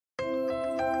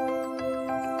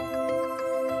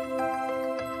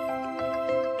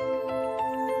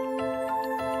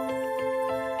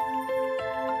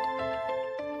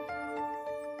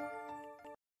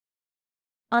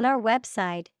On our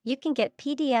website, you can get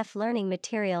PDF learning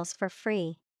materials for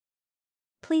free.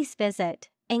 Please visit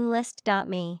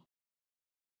englist.me.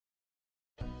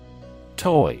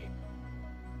 Toy.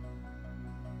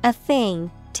 A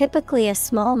thing, typically a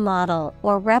small model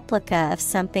or replica of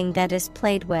something that is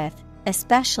played with,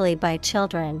 especially by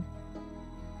children.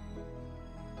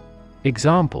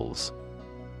 Examples: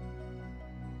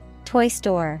 Toy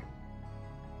store,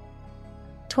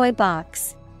 toy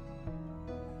box.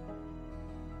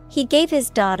 He gave his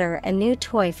daughter a new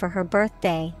toy for her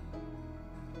birthday.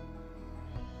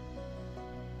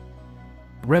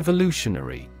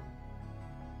 Revolutionary.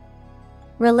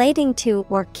 Relating to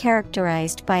or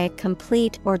characterized by a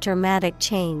complete or dramatic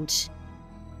change.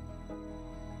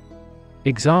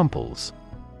 Examples: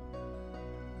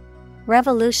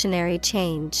 Revolutionary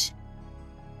change.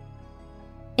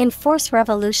 Enforce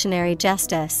revolutionary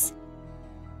justice.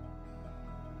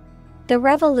 The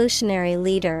revolutionary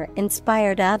leader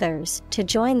inspired others to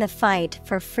join the fight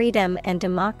for freedom and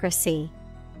democracy.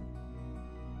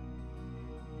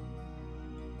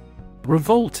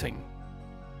 Revolting.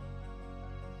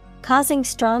 Causing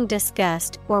strong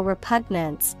disgust or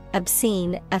repugnance,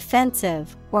 obscene,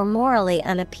 offensive, or morally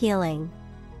unappealing.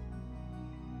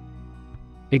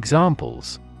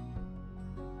 Examples: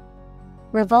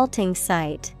 Revolting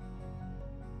sight.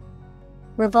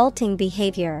 Revolting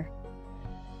behavior.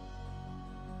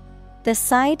 The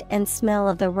sight and smell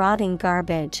of the rotting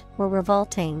garbage were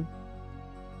revolting.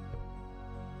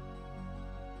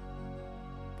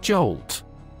 Jolt.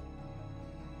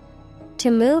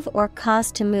 To move or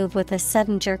cause to move with a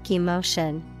sudden jerky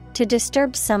motion, to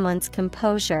disturb someone's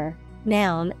composure.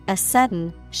 Noun, a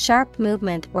sudden, sharp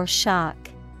movement or shock.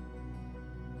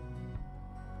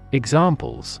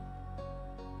 Examples: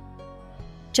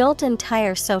 Jolt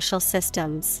entire social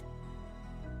systems.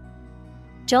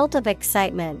 Jolt of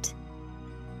excitement.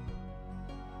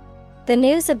 The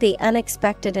news of the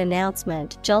unexpected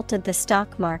announcement jolted the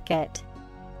stock market.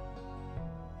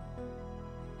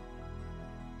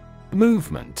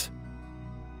 Movement.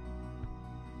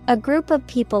 A group of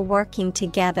people working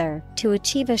together to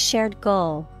achieve a shared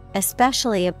goal,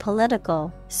 especially a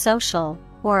political, social,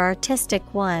 or artistic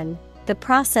one, the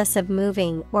process of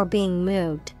moving or being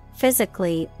moved,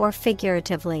 physically or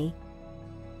figuratively.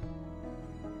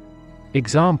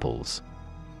 Examples: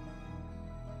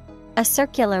 A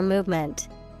circular movement.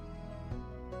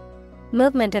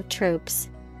 Movement of troops.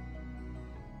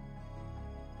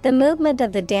 The movement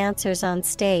of the dancers on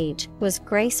stage was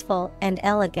graceful and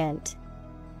elegant.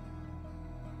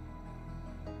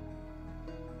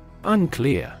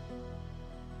 Unclear.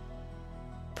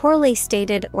 Poorly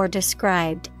stated or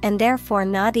described, and therefore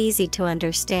not easy to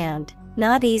understand,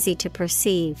 not easy to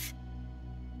perceive.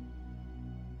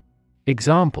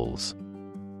 Examples: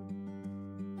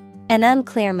 An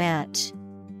unclear match.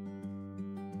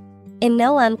 In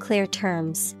no unclear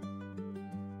terms.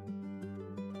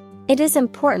 It is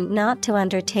important not to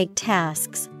undertake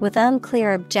tasks with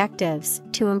unclear objectives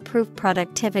to improve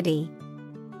productivity.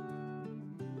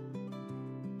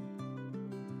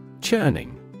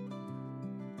 Churning.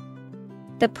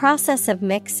 The process of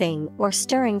mixing or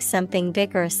stirring something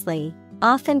vigorously,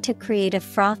 often to create a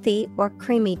frothy or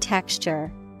creamy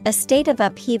texture. A state of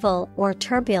upheaval or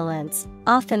turbulence,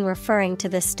 often referring to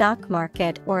the stock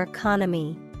market or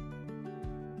economy.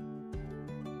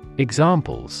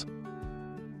 Examples: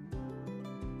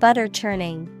 Butter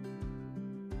churning.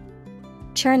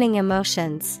 Churning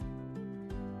emotions.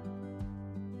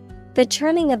 The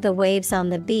churning of the waves on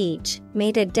the beach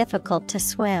made it difficult to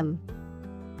swim.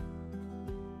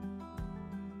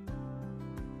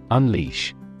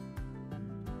 Unleash.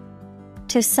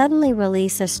 To suddenly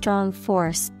release a strong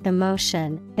force,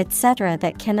 emotion, etc.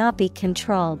 that cannot be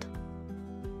controlled.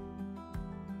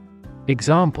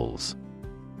 Examples: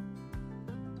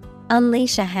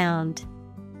 Unleash a hound.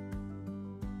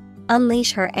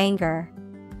 Unleash her anger.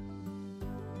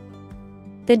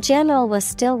 The general was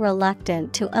still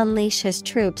reluctant to unleash his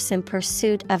troops in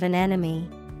pursuit of an enemy.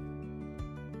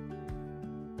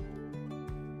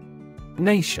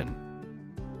 Nation.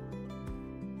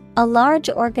 A large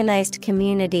organized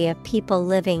community of people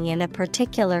living in a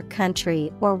particular country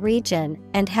or region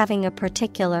and having a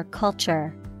particular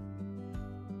culture.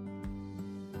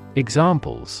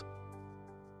 Examples: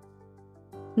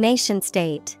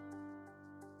 Nation-state.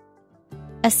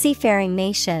 A seafaring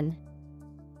nation.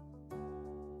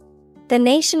 The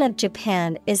nation of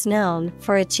Japan is known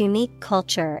for its unique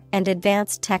culture and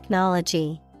advanced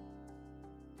technology.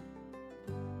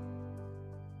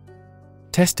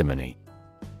 Testimony.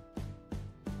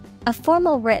 A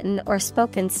formal written or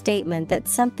spoken statement that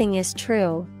something is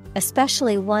true,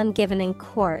 especially one given in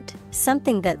court,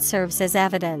 something that serves as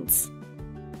evidence.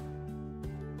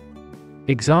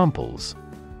 Examples: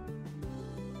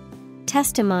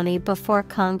 testimony before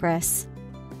Congress,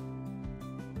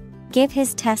 give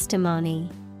his testimony.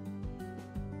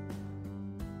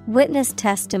 Witness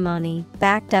testimony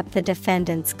backed up the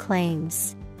defendant's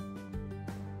claims.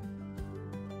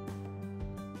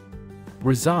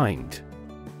 Resigned.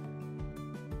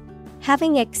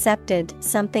 Having accepted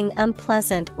something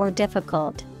unpleasant or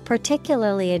difficult,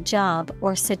 particularly a job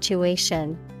or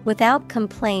situation, without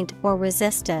complaint or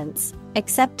resistance,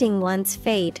 accepting one's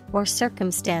fate or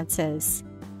circumstances.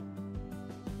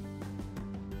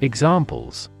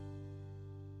 Examples: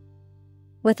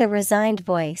 with a resigned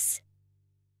voice,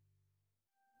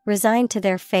 resigned to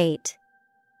their fate.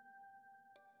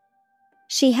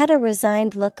 She had a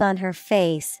resigned look on her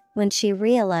face when she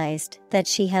realized that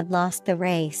she had lost the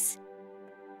race.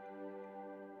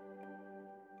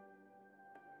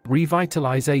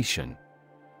 Revitalization.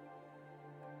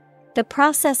 The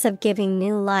process of giving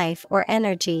new life or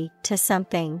energy to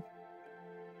something.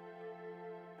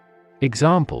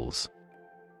 Examples: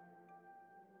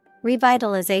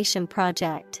 revitalization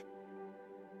project,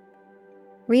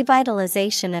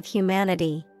 revitalization of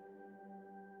humanity.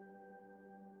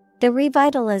 The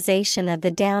revitalization of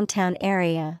the downtown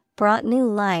area brought new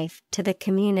life to the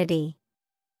community.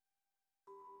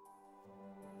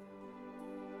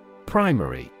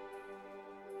 Primary.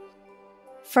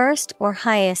 First or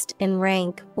highest in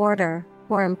rank, order,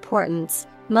 or importance,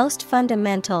 most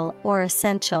fundamental or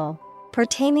essential,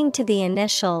 pertaining to the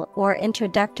initial or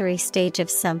introductory stage of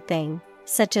something,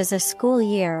 such as a school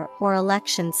year or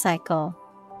election cycle.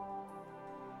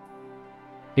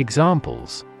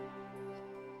 Examples: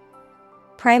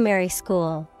 primary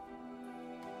school,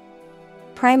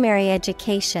 primary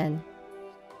education.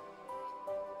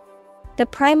 The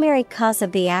primary cause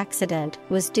of the accident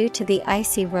was due to the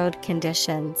icy road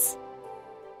conditions.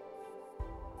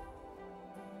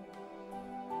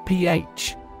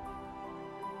 pH.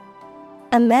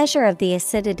 A measure of the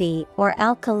acidity or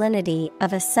alkalinity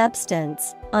of a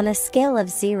substance on a scale of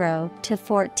 0 to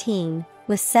 14,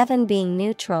 with 7 being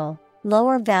neutral,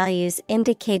 lower values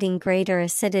indicating greater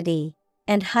acidity,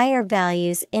 and higher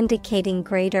values indicating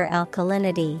greater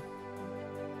alkalinity.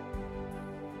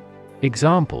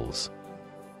 Examples: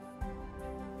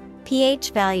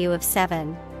 pH value of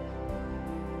 7.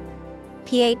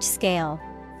 pH scale.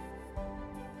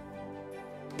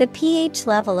 The pH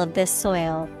level of this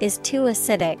soil is too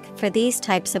acidic for these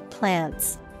types of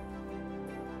plants.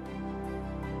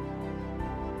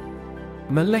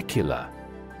 Molecular.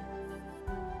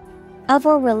 Of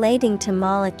or relating to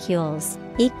molecules,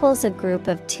 equals a group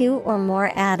of two or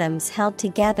more atoms held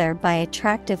together by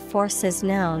attractive forces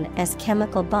known as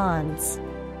chemical bonds.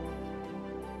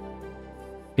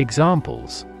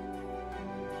 Examples: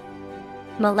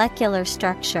 molecular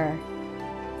structure,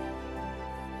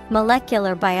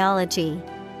 molecular biology.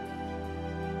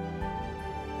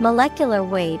 Molecular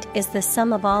weight is the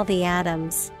sum of all the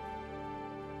atoms.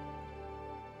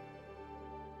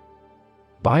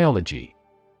 Biology.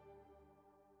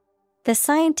 The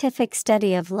scientific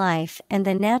study of life and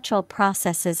the natural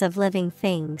processes of living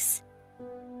things.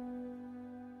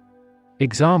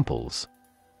 Examples: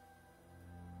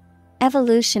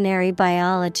 evolutionary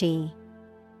biology,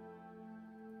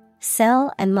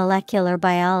 cell and molecular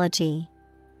biology.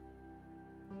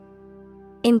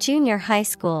 In junior high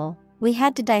school, we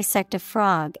had to dissect a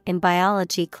frog in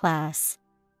biology class.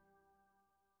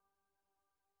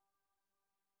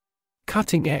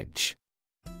 Cutting edge.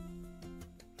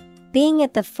 Being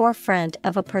at the forefront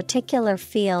of a particular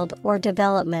field or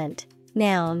development.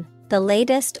 Noun, the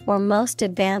latest or most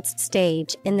advanced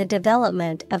stage in the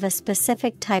development of a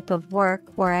specific type of work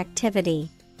or activity.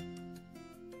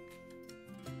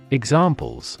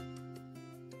 Examples: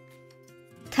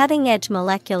 cutting-edge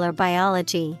molecular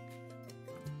biology,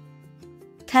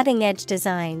 cutting-edge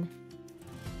design.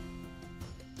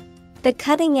 The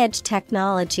cutting-edge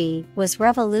technology was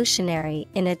revolutionary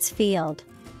in its field.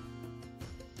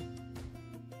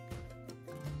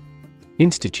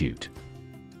 Institute.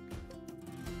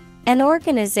 An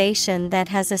organization that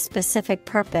has a specific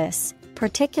purpose,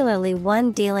 particularly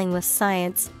one dealing with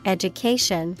science,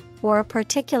 education, or a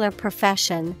particular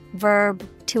profession. Verb,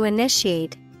 to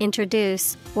initiate,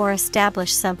 introduce, or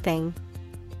establish something.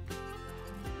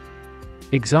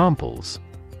 Examples: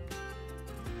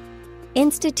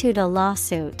 institute a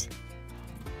lawsuit,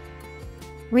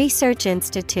 research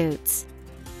institutes.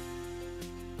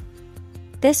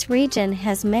 This region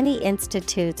has many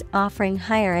institutes offering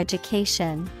higher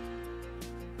education.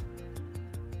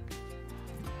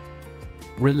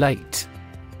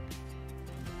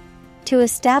 To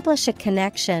establish a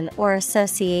connection or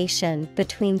association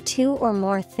between two or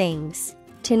more things.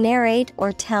 To narrate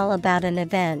or tell about an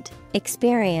event,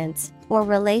 experience, or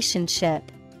relationship.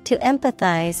 To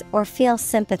empathize or feel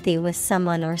sympathy with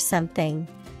someone or something.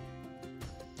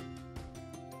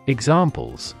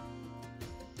 Examples: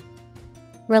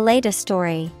 Relate a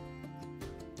story.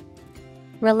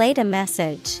 Relate a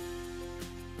message.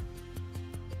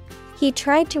 He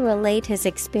tried to relate his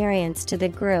experience to the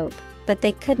group, but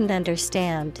they couldn't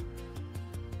understand.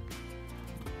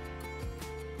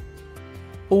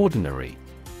 Ordinary.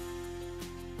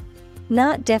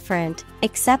 Not different,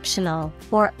 exceptional,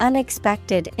 or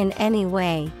unexpected in any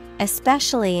way,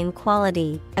 especially in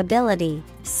quality, ability,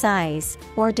 size,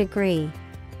 or degree.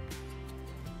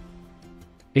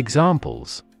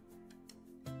 Examples: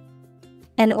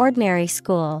 An ordinary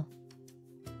school.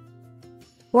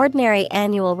 Ordinary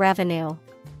annual revenue.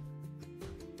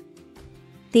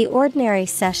 The ordinary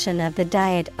session of the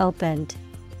Diet opened.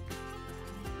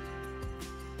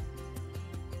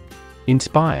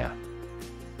 Inspire.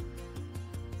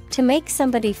 To make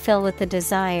somebody feel with a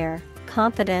desire,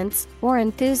 confidence, or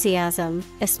enthusiasm,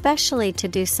 especially to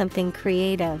do something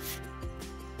creative.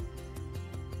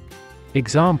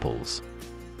 Examples: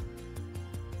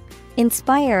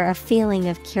 Inspire a feeling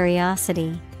of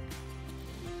curiosity.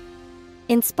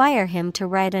 Inspire him to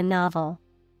write a novel.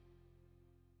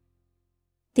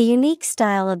 The unique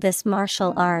style of this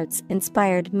martial arts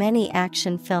inspired many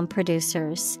action film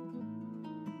producers.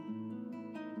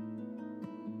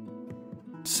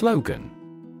 Slogan.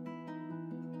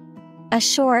 A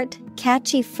short,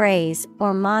 catchy phrase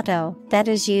or motto that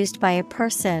is used by a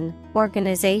person,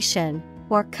 organization,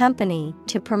 or company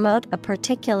to promote a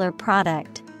particular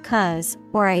product, cause,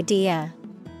 or idea.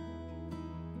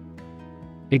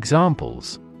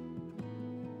 Examples: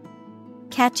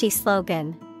 Catchy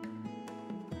slogan.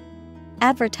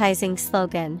 Advertising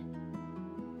slogan.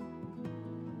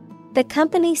 The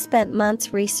company spent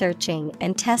months researching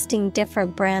and testing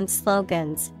different brand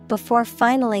slogans before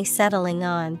finally settling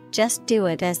on "Just do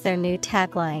it" as their new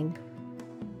tagline.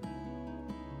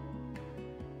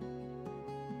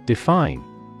 Define.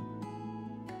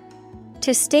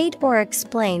 To state or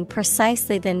explain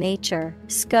precisely the nature,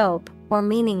 scope, or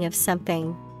meaning of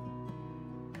something.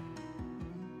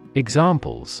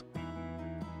 Examples: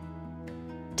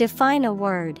 Define a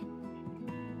word.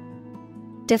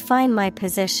 Define my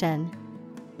position.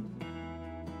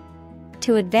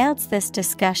 To advance this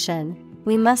discussion,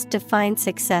 we must define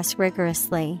success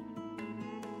rigorously.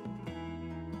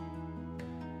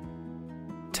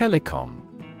 Telecom.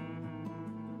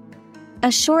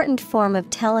 A shortened form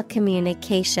of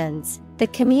telecommunications, the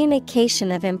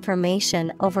communication of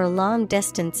information over long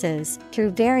distances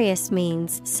through various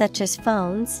means such as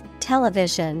phones,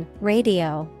 television,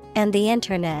 radio, and the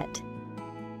Internet.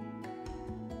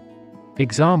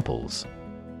 Examples: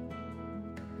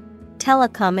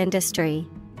 Telecom industry.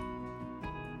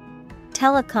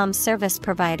 Telecom service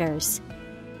providers.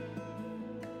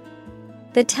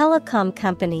 The telecom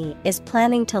company is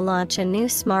planning to launch a new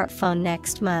smartphone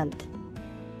next month.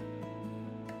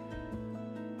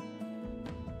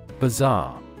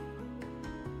 Bazaar.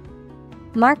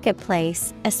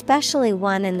 Marketplace, especially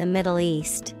one in the Middle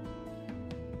East.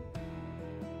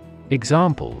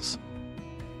 Examples: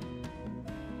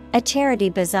 A charity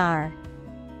bazaar.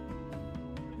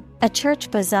 A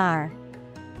church bazaar.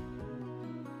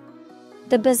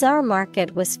 The bazaar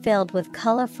market was filled with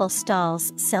colorful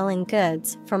stalls selling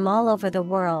goods from all over the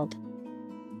world.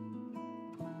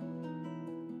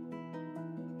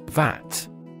 Vat.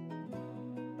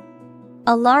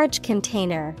 A large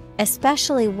container,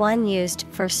 especially one used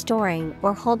for storing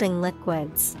or holding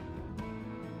liquids.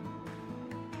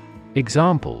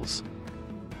 Examples: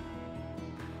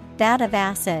 Vat of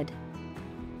acid.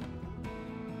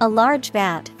 A large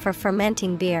vat for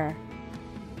fermenting beer.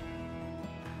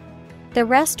 The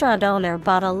restaurant owner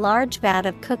bought a large vat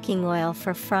of cooking oil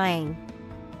for frying.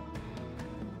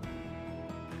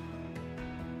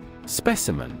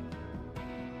 Specimen.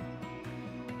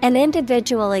 An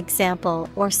individual example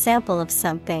or sample of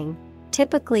something,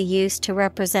 typically used to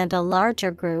represent a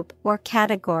larger group or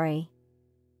category.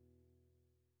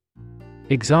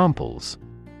 Examples: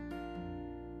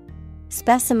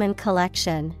 Specimen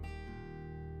collection.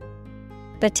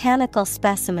 Botanical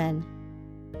specimen.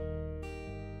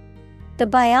 The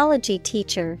biology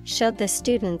teacher showed the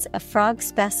students a frog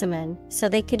specimen so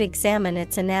they could examine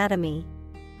its anatomy.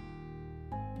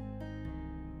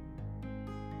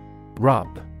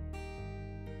 Rub.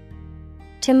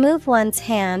 To move one's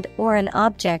hand or an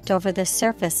object over the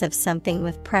surface of something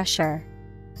with pressure.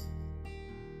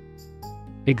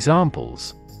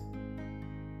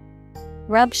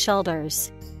 Rub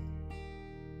shoulders.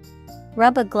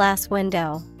 Rub a glass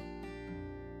window.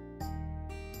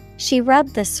 She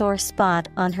rubbed the sore spot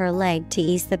on her leg to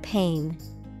ease the pain.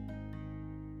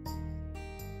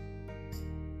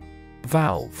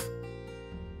 Valve.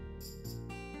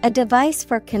 A device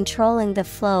for controlling the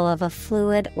flow of a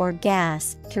fluid or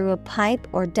gas through a pipe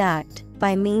or duct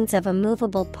by means of a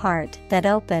movable part that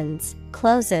opens,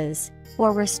 closes,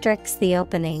 or restricts the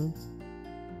opening.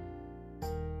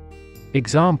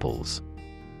 Examples: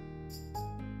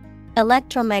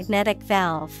 electromagnetic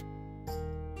valve,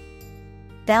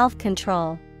 valve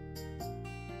control.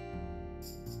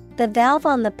 The valve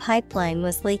on the pipeline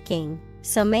was leaking,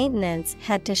 so maintenance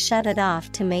had to shut it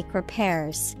off to make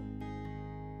repairs.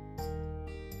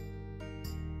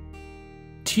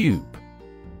 Tube.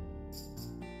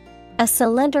 A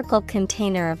cylindrical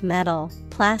container of metal,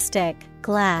 plastic,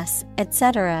 glass,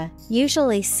 etc.,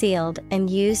 usually sealed and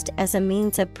used as a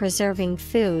means of preserving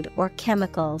food or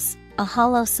chemicals, a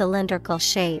hollow cylindrical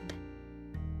shape.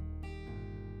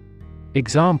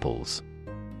 Examples: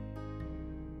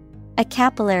 a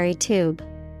capillary tube,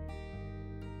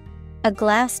 a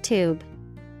glass tube.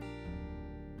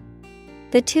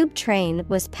 The tube train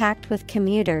was packed with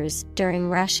commuters during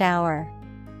rush hour.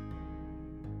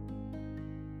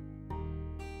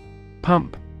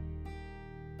 Pump.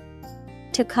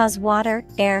 To cause water,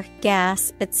 air,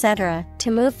 gas, etc. to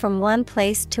move from one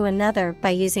place to another by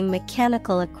using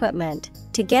mechanical equipment,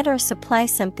 to get or supply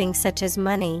something such as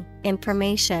money,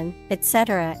 information,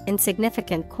 etc. in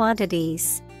significant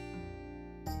quantities.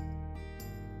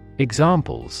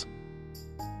 Examples: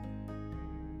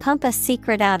 pump a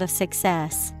secret out of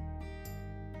success.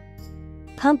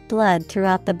 Pump blood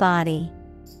throughout the body.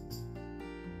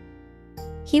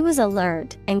 He was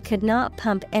alert and could not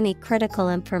pump any critical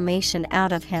information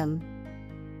out of him.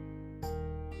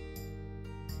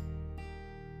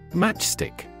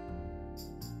 Matchstick.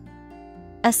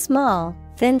 A small,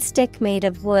 thin stick made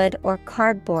of wood or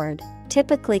cardboard,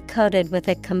 typically coated with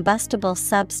a combustible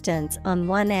substance on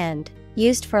one end,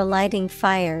 used for lighting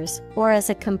fires or as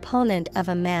a component of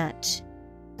a match.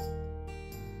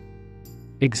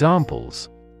 Examples: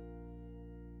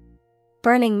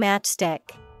 burning matchstick.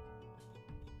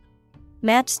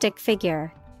 Matchstick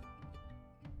figure.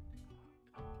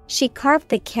 She carved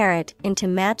the carrot into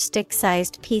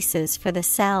matchstick-sized pieces for the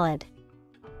salad.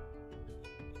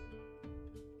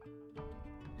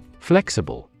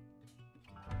 Flexible.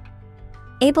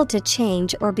 Able to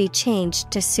change or be changed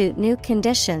to suit new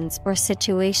conditions or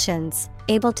situations,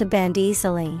 able to bend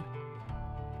easily.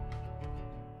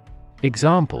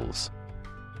 Examples: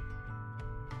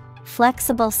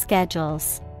 flexible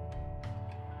schedules.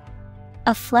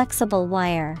 A flexible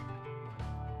wire.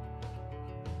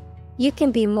 You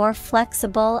can be more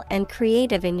flexible and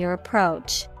creative in your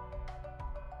approach.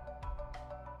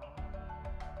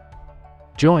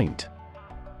 Joint.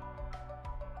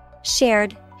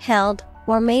 Shared, held,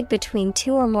 or made between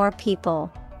two or more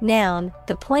people. Noun,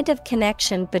 the point of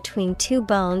connection between two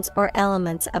bones or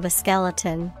elements of a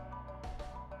skeleton.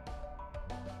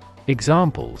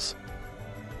 Examples: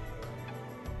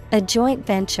 a joint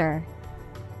venture.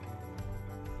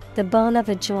 The bone of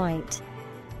a joint.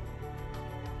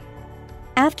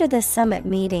 After the summit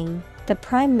meeting, the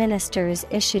prime ministers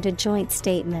issued a joint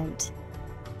statement.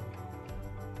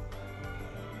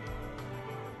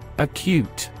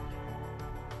 Acute.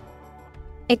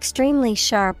 Extremely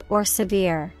sharp or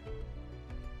severe.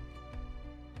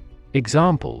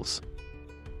 Examples: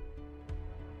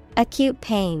 acute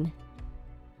pain.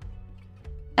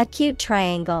 Acute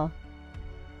triangle.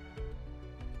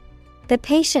 The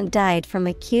patient died from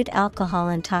acute alcohol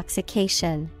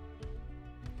intoxication.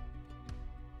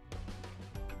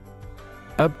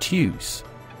 Obtuse.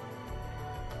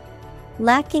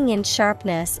 Lacking in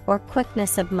sharpness or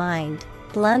quickness of mind,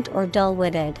 blunt or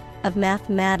dull-witted, of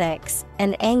mathematics,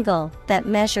 an angle that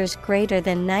measures greater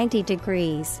than 90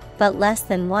 degrees, but less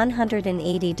than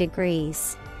 180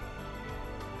 degrees.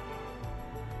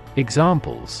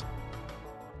 Examples: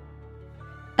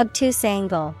 obtuse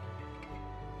angle.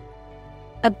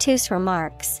 Obtuse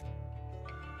remarks.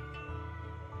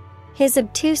 His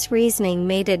obtuse reasoning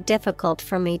made it difficult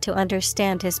for me to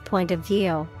understand his point of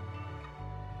view.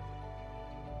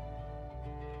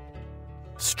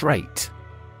 Straight.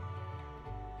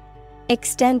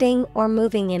 Extending or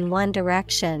moving in one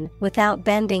direction without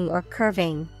bending or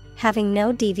curving, having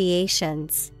no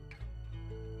deviations.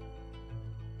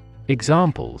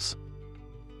 Examples: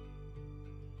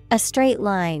 a straight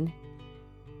line.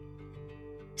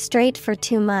 Straight for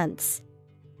 2 months.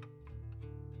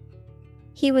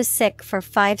 He was sick for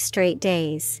 5 straight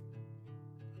days.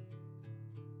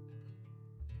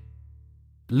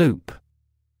 Loop.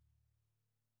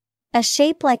 A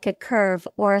shape like a curve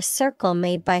or a circle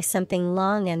made by something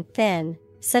long and thin,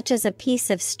 such as a piece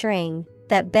of string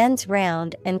that bends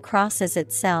round and crosses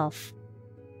itself.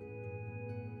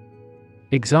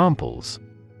 Examples: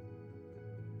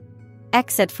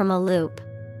 Exit from a loop.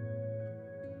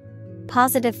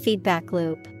 Positive feedback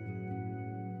loop.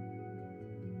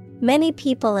 Many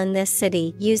people in this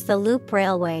city use the loop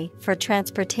railway for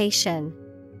transportation.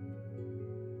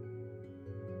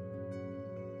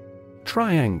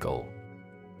 Triangle.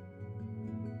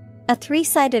 A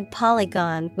three-sided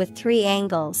polygon with three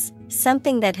angles,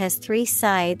 something that has three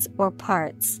sides or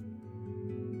parts.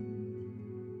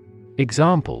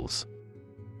 Examples: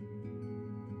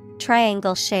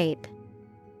 Triangle shape.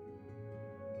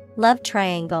 Love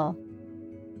triangle.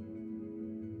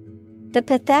 The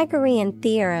Pythagorean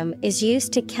theorem is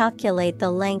used to calculate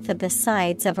the length of the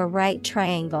sides of a right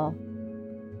triangle.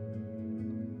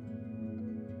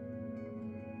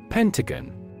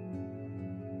 Pentagon.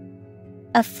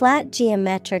 A flat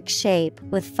geometric shape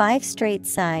with 5 straight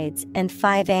sides and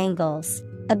 5 angles,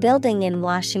 a building in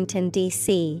Washington,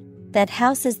 D.C., that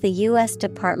houses the U.S.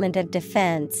 Department of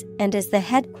Defense and is the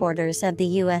headquarters of the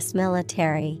U.S.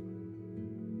 military.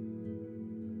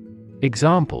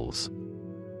 Examples: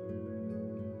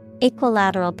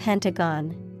 Equilateral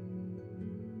pentagon.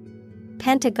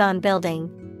 Pentagon building.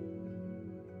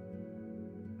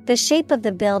 The shape of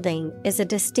the building is a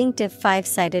distinctive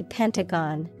 5-sided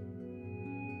pentagon.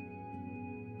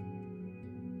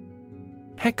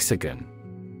 Hexagon.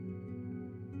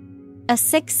 A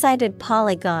 6-sided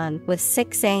polygon with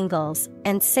 6 angles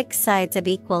and 6 sides of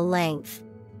equal length.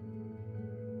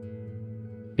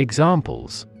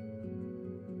 Examples: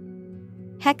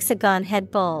 Hexagon head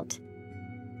bolt.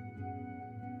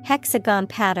 Hexagon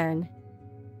pattern.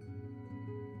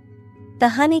 The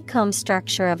honeycomb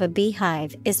structure of a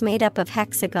beehive is made up of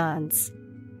hexagons.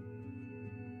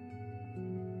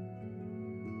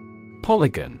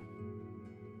 Polygon.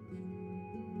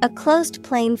 A closed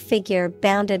plane figure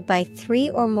bounded by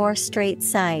 3 or more straight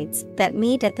sides that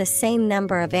meet at the same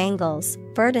number of angles,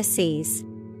 vertices.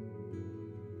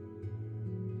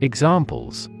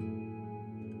 Examples: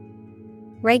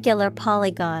 Regular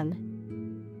polygon.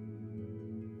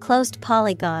 Closed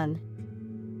polygon.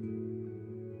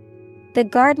 The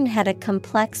garden had a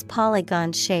complex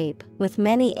polygon shape with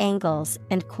many angles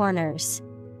and corners.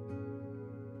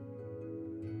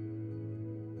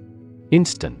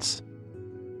 Instance.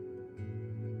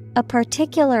 A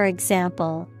particular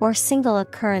example or single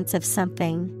occurrence of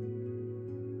something.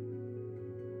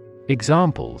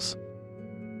 Examples: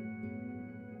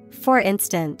 For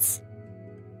instance.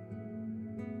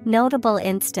 Notable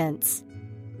instance.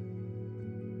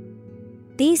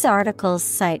 These articles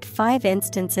cite 5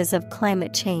 instances of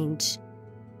climate change.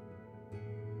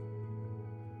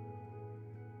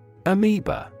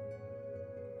 Amoeba.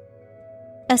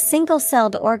 A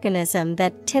single-celled organism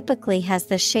that typically has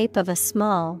the shape of a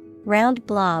small, round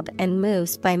blob and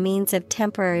moves by means of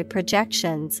temporary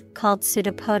projections called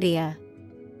pseudopodia.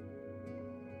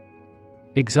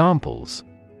 Examples: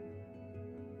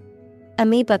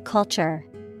 Amoeba culture.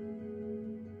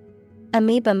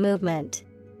 Amoeba movement.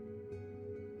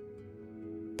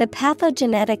 The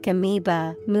pathogenetic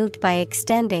amoeba moved by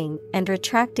extending and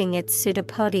retracting its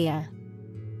pseudopodia.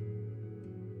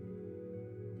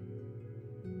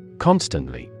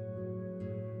 Constantly.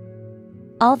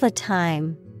 All the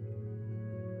time.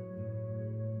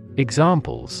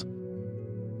 Examples: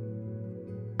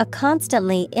 A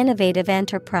constantly innovative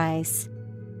enterprise.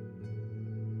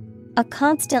 A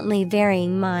constantly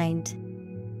varying mind.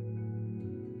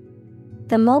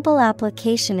 The mobile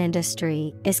application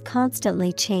industry is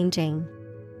constantly changing.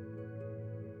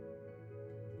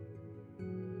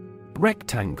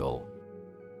 Rectangle.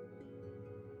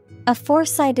 A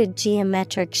 4-sided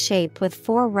geometric shape with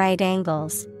 4 right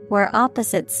angles, where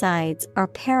opposite sides are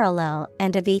parallel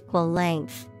and of equal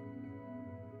length.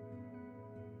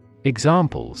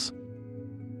 Examples: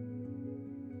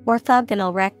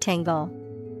 Orthogonal rectangle.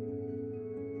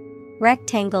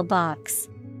 Rectangle box.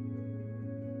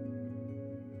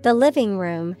 The living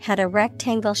room had a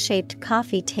rectangle-shaped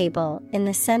coffee table in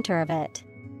the center of it.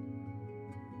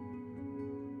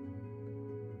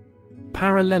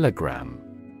 Parallelogram.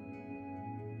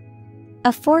 A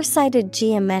 4-sided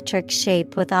geometric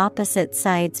shape with opposite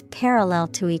sides parallel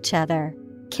to each other,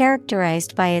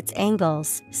 characterized by its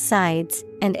angles, sides,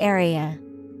 and area.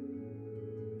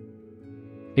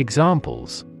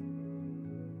 Examples: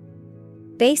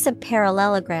 Base of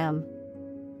parallelogram.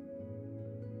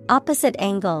 Opposite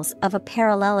angles of a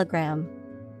parallelogram.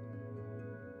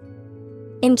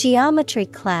 In geometry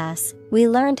class, we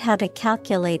learned how to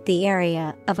calculate the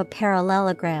area of a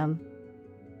parallelogram.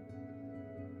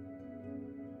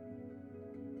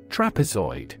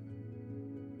 Trapezoid.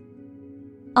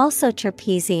 Also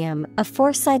trapezium, a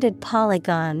four-sided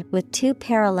polygon with two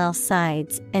parallel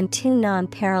sides and two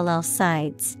non-parallel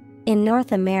sides. In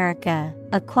North America,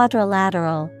 a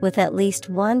quadrilateral with at least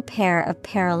one pair of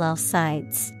parallel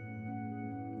sides.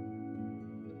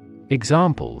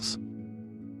 Examples: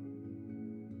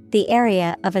 The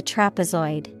area of a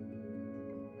trapezoid.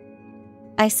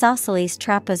 Isosceles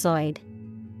trapezoid.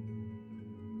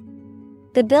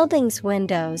 The building's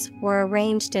windows were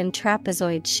arranged in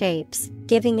trapezoid shapes,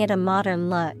 giving it a modern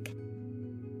look.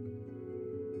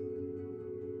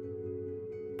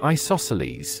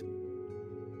 Isosceles.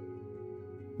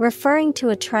 Referring to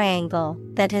a triangle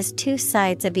that has two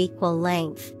sides of equal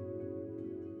length.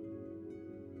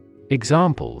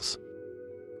 Examples: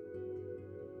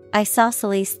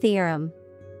 Isosceles theorem.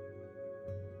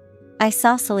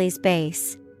 Isosceles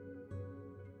base.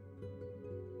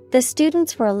 The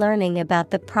students were learning about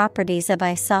the properties of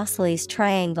isosceles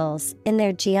triangles in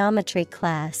their geometry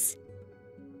class.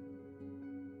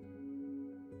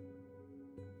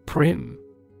 Prim.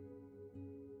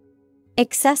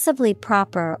 Excessively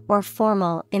proper or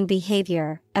formal in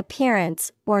behavior,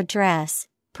 appearance, or dress,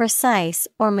 precise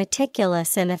or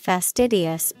meticulous in a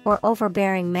fastidious or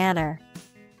overbearing manner.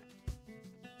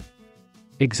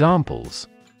 Examples: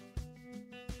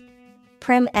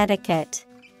 Prim etiquette.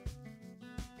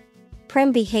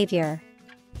 Prim behavior.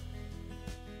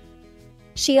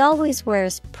 She always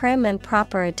wears prim and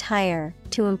proper attire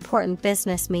to important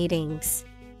business meetings.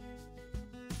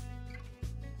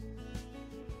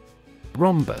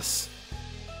 Rhombus.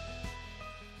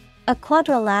 A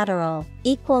quadrilateral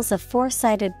equals a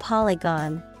four-sided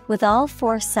polygon with all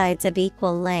four sides of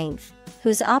equal length,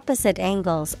 whose opposite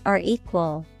angles are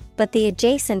equal, but the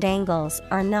adjacent angles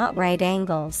are not right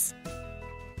angles.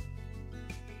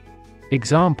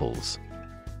 Examples: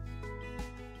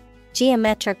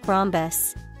 Geometric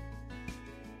rhombus.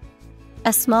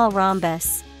 A small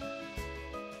rhombus.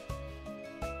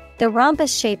 The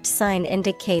rhombus-shaped sign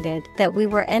indicated that we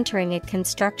were entering a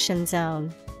construction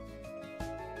zone.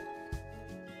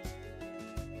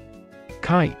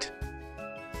 Kite.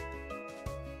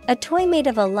 A toy made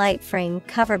of a light frame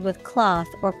covered with cloth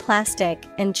or plastic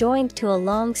and joined to a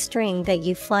long string that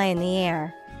you fly in the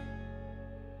air.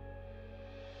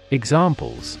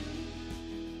 Examples: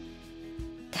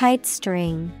 Kite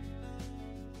string.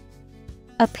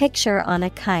 A picture on a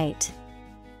kite.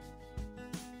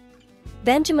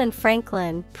 Benjamin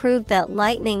Franklin proved that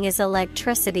lightning is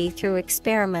electricity through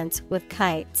experiments with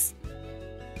kites.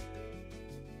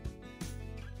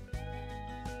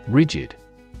 Rigid.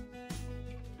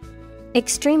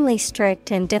 Extremely strict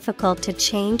and difficult to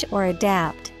change or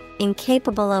adapt,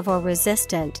 incapable of or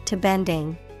resistant to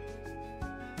bending.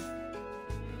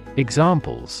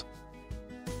 Examples: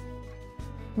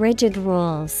 Rigid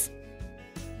rules.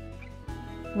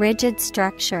 Rigid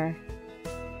structure.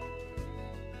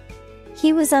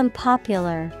 He was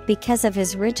unpopular because of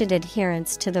his rigid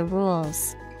adherence to the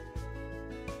rules.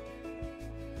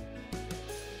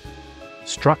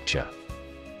 Structure.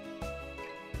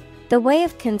 The way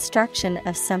of construction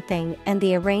of something and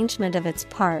the arrangement of its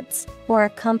parts, or a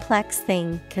complex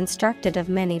thing constructed of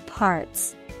many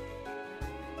parts.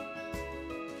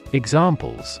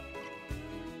 Examples: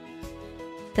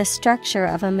 The structure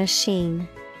of a machine.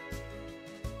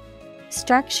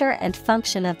 Structure and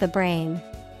function of the brain.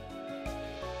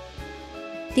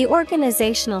 The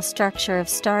organizational structure of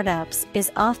startups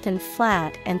is often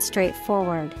flat and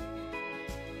straightforward.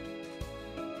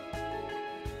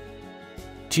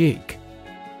 Jig.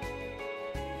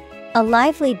 A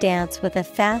lively dance with a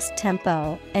fast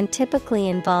tempo and typically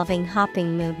involving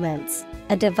hopping movements,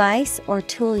 a device or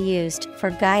tool used for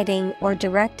guiding or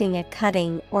directing a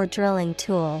cutting or drilling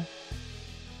tool.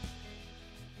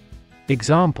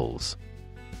 Examples: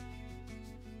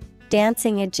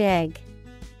 Dancing a jig.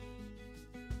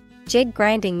 Jig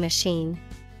grinding machine.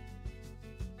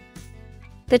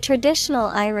 The traditional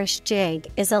Irish jig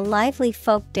is a lively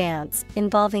folk dance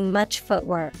involving much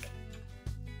footwork.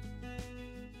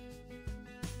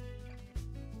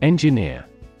 Engineer.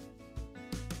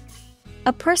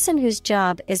 A person whose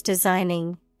job is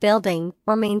designing, building,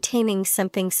 or maintaining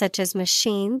something such as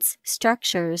machines,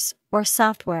 structures, or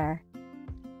software.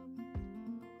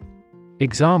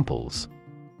 Examples: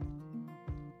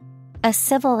 A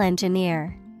civil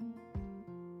engineer.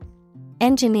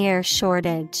 Engineer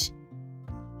shortage.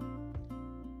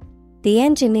 The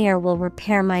engineer will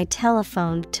repair my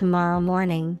telephone tomorrow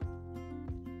morning.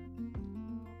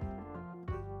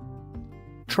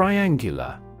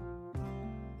 Triangular.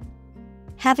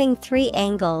 Having three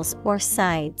angles or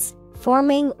sides,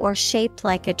 forming or shaped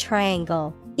like a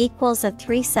triangle, equals a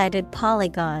three-sided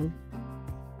polygon.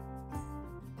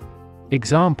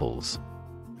 Examples: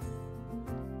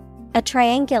 A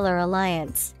triangular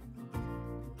alliance.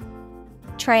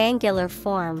 Triangular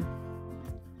form.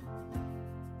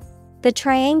 The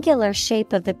triangular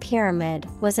shape of the pyramid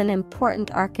was an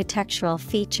important architectural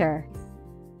feature.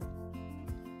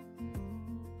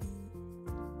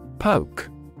 Poke.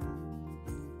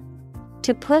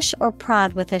 To push or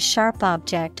prod with a sharp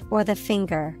object or the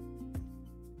finger.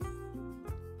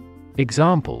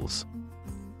 Examples: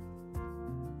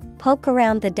 Poke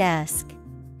around the desk.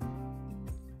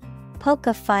 Poke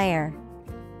a fire.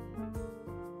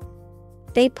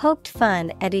 They poked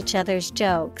fun at each other's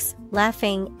jokes,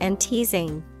 laughing and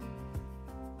teasing.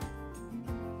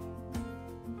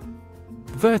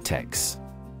 Vertex.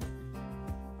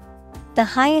 The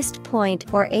highest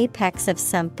point or apex of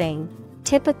something,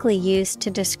 typically used to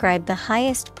describe the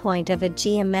highest point of a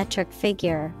geometric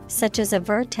figure, such as a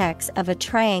vertex of a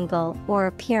triangle or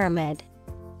a pyramid.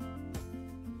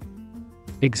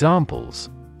 Examples: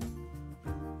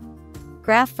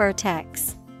 Graph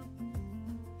vertex.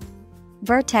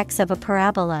 Vertex of a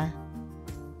parabola.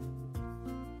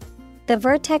 The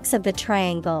vertex of the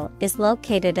triangle is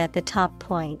located at the top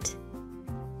point.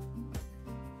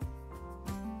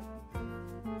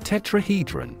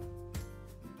 Tetrahedron.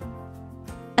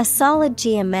 A solid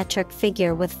geometric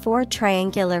figure with four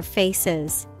triangular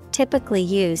faces, typically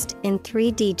used in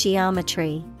 3D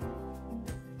geometry.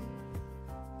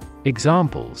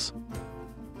 Examples: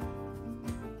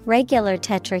 Regular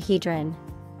tetrahedron.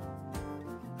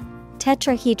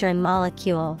 Tetrahedron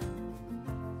molecule.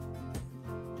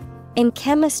 In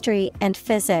chemistry and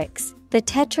physics, the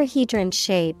tetrahedron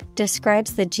shape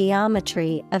describes the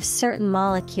geometry of certain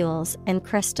molecules and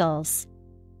crystals.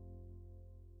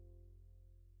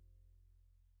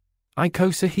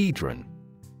 Icosahedron.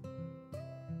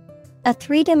 A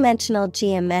three-dimensional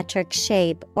geometric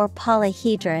shape or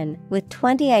polyhedron with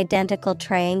 20 identical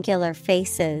triangular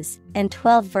faces and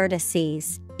 12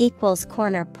 vertices equals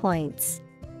corner points.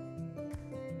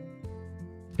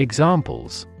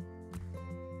 Examples: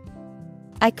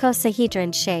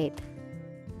 Icosahedron shape.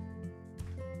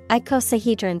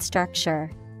 Icosahedron structure.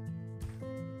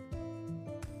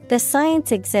 The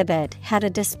science exhibit had a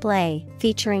display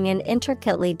featuring an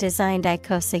intricately designed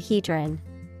icosahedron.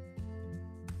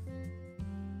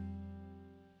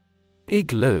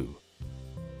 Igloo.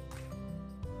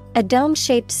 A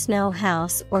dome-shaped snow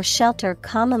house or shelter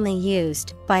commonly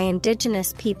used by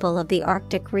indigenous people of the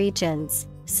Arctic regions,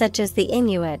 such as the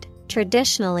Inuit,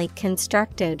 traditionally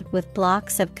constructed with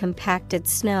blocks of compacted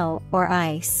snow or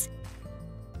ice.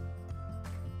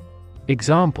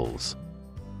 Examples: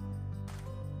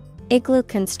 Igloo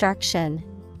construction.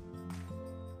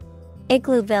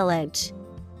 Igloo village.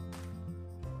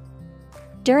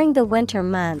 During the winter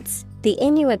months, the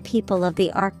Inuit people of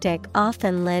the Arctic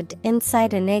often lived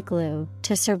inside an igloo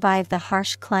to survive the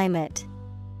harsh climate.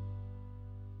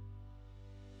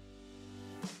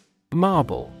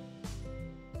 Marble.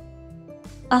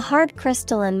 A hard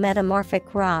crystalline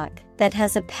metamorphic rock that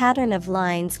has a pattern of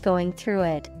lines going through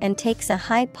it and takes a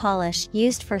high polish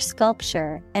used for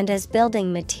sculpture and as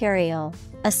building material.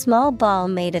 A small ball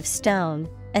made of stone,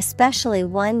 especially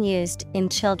one used in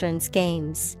children's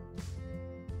games.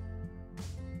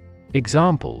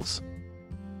 Examples: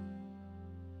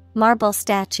 Marble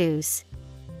statues.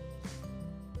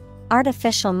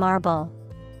 Artificial marble.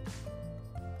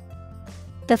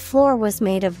 The floor was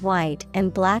made of white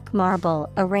and black marble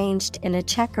arranged in a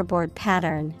checkerboard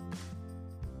pattern.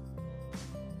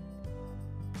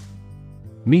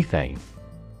 Methane.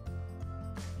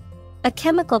 A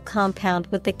chemical compound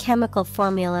with the chemical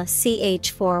formula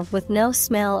CH4 with no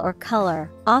smell or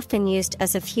color, often used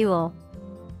as a fuel.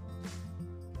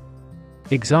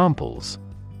 Examples: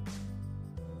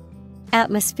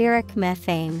 Atmospheric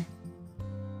methane.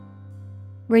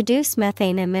 Reduce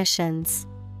methane emissions.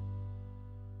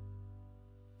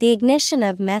 The ignition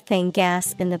of methane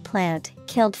gas in the plant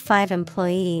killed 5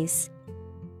 employees.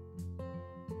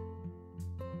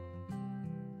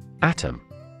 Atom.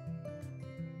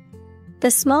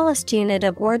 The smallest unit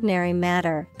of ordinary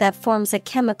matter that forms a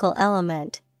chemical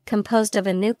element, composed of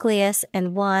a nucleus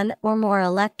and one or more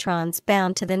electrons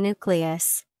bound to the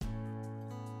nucleus.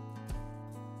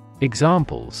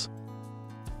 Examples: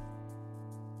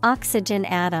 Oxygen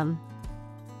atom.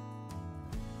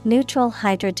 Neutral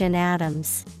hydrogen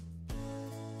atoms.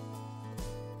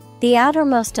 The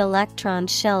outermost electron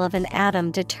shell of an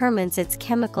atom determines its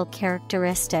chemical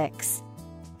characteristics.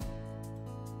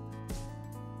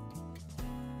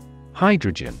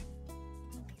 Hydrogen.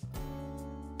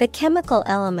 The chemical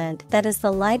element that is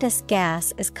the lightest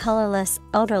gas is colorless,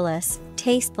 odorless,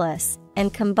 tasteless,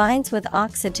 and combines with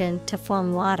oxygen to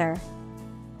form water.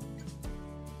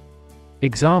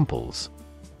 Examples: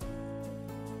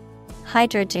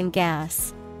 hydrogen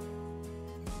gas,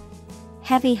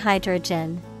 heavy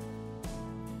hydrogen.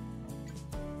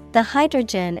 The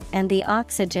hydrogen and the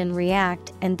oxygen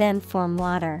react and then form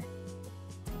water.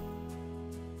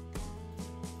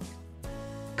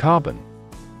 Carbon.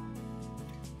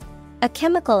 A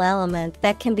chemical element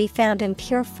that can be found in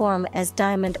pure form as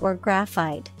diamond or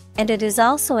graphite, and it is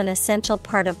also an essential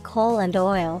part of coal and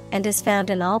oil and is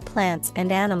found in all plants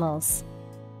and animals.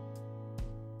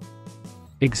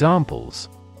 Examples: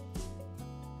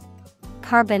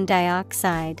 carbon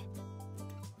dioxide,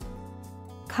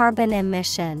 carbon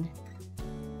emission.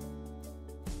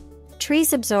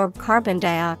 Trees absorb carbon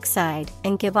dioxide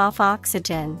and give off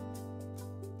oxygen.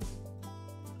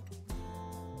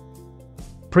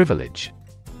 Privilege.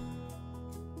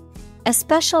 A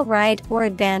special right or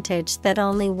advantage that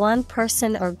only one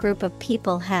person or group of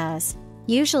people has,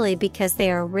 usually because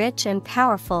they are rich and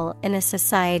powerful in a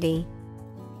society.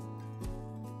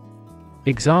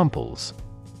 Examples: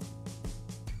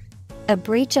 a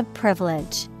breach of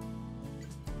privilege,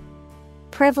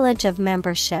 privilege of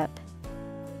membership.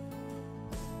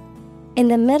 In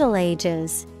the Middle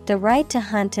Ages, the right to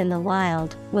hunt in the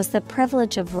wild was the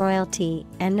privilege of royalty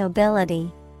and nobility.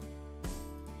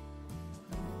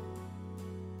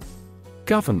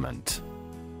 Government.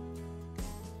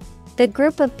 The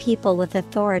group of people with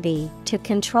authority to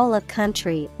control a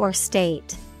country or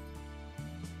state.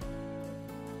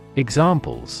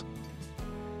 Examples: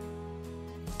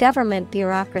 government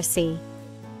bureaucracy,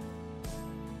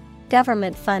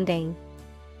 government funding.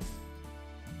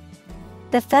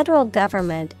 The federal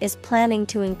government is planning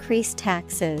to increase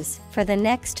taxes for the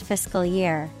next fiscal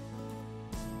year.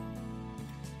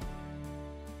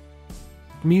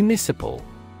 Municipal.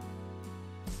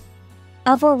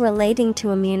 Of or relating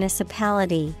to a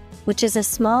municipality, which is a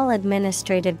small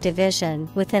administrative division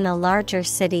within a larger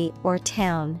city or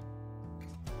town.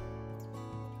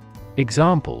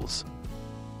 Examples: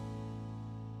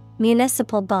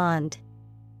 municipal bond,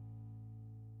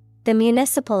 the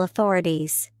municipal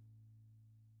authorities.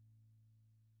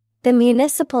 The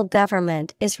municipal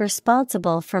government is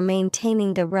responsible for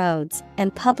maintaining the roads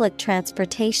and public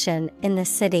transportation in the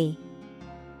city.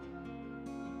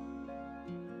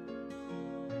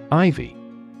 Ivy.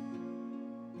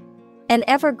 An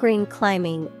evergreen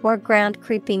climbing or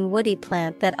ground-creeping woody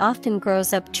plant that often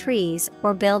grows up trees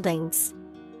or buildings.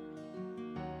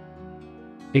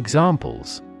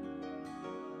 Examples: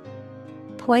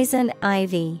 poison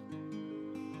ivy,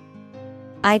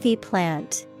 ivy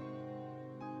plant.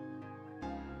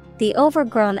 The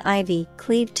overgrown ivy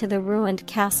cleaved to the ruined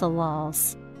castle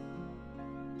walls.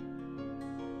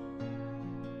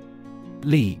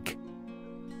 League.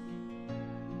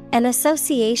 An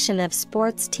association of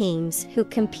sports teams who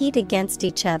compete against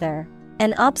each other,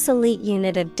 an obsolete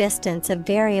unit of distance of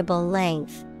variable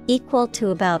length, equal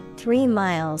to about 3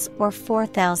 miles or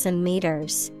 4,000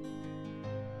 meters.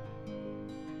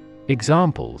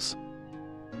 Examples: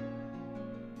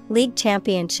 league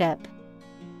championship,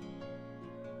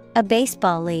 a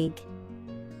baseball league.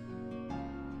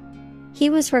 He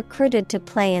was recruited to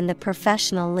play in the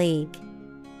professional league.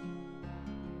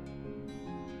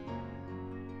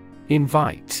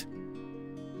 Invite.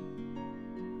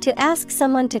 To ask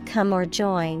someone to come or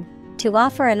join, to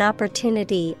offer an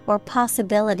opportunity or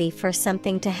possibility for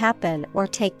something to happen or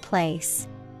take place.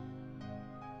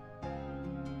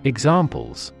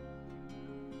 Examples: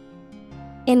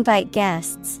 invite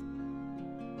guests,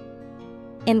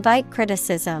 invite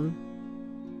criticism.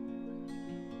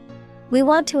 We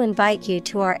want to invite you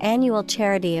to our annual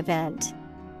charity event.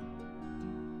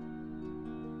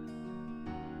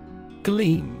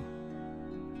 Gleam.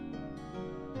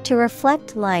 To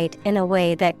reflect light in a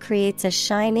way that creates a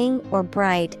shining or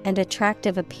bright and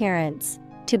attractive appearance,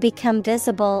 to become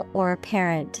visible or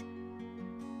apparent.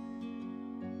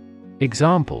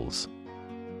 Examples: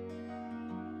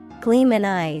 gleam in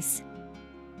eyes,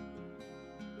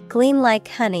 gleam like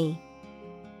honey.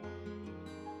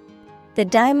 The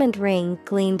diamond ring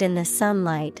gleamed in the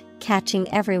sunlight, catching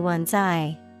everyone's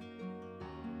eye.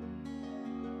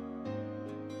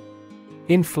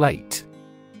 Inflate.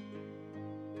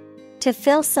 To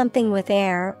fill something with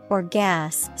air or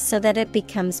gas so that it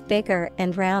becomes bigger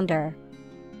and rounder.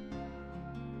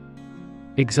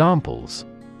 Examples: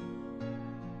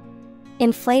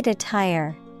 inflate a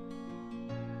tire,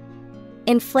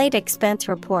 inflate expense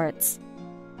reports.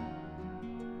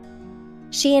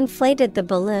 She inflated the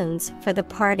balloons for the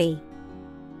party.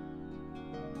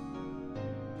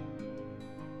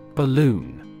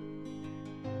 Balloon.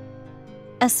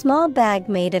 A small bag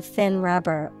made of thin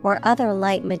rubber or other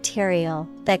light material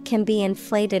that can be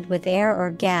inflated with air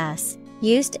or gas,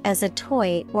 used as a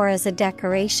toy or as a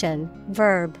decoration.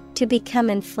 Verb, to become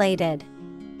inflated.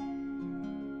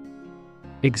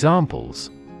 Examples: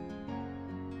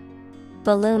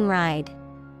 Balloon ride.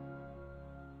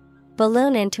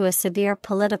 Balloon into a severe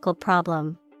political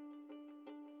problem.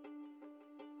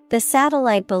 The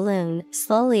satellite balloon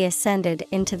slowly ascended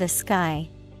into the sky.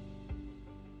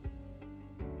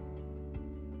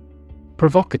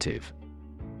 Provocative.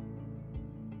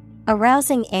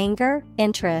 Arousing anger,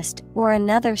 interest, or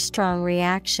another strong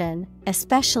reaction,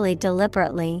 especially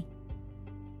deliberately.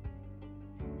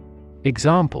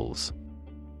 Examples: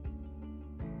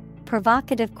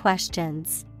 Provocative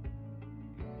questions.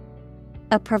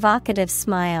 A provocative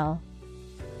smile.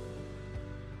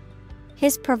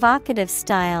 His provocative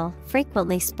style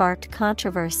frequently sparked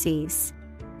controversies.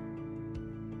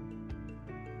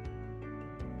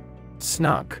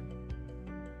 Snug.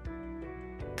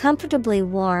 Comfortably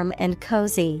warm and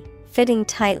cozy, fitting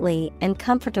tightly and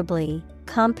comfortably,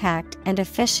 compact and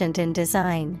efficient in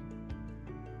design.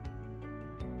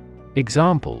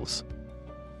 Examples: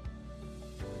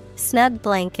 Snug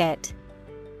blanket.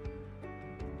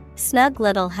 Snug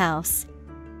little house.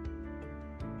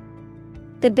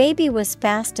 The baby was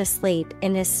fast asleep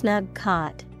in his snug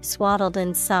cot, swaddled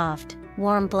in soft,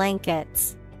 warm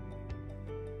blankets.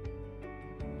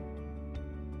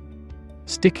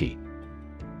 Sticky.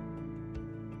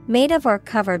 Made of or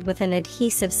covered with an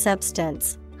adhesive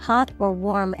substance, hot or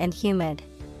warm and humid.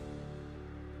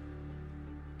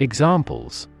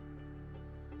 Examples: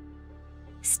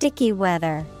 Sticky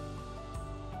weather.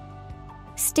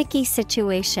 Sticky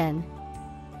situation.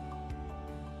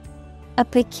 A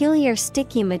peculiar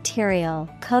sticky material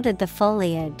coated the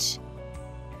foliage.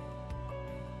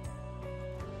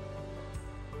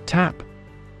 Tap.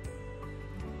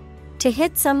 To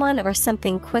hit someone or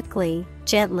something quickly,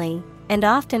 gently, and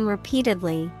often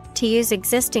repeatedly, to use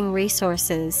existing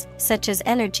resources, such as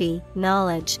energy,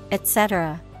 knowledge,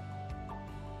 etc.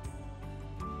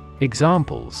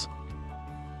 Examples: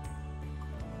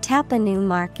 Tap a new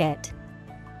market.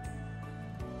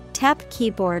 Tap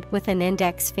keyboard with an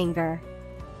index finger.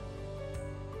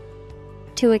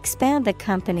 To expand the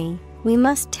company, we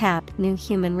must tap new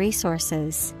human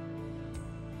resources.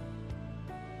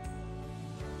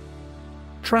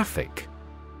 Traffic.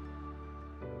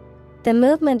 The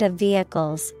movement of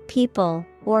vehicles, people,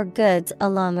 or goods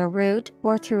along a route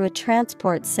or through a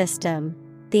transport system.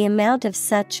 The amount of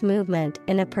such movement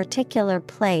in a particular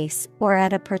place or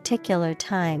at a particular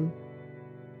time.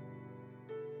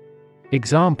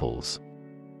 Examples: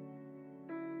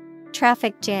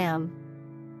 Traffic jam.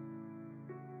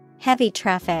 Heavy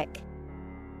traffic.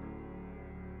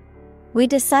 We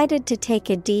decided to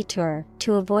take a detour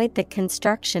to avoid the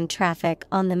construction traffic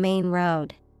on the main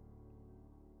road.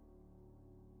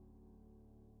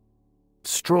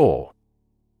 Straw.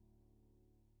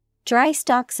 Dry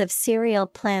stalks of cereal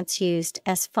plants used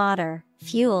as fodder,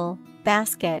 fuel,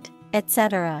 basket,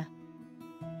 etc.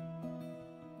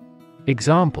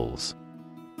 Examples: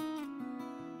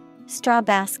 Straw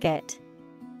basket.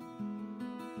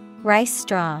 Rice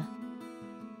straw.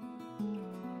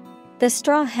 The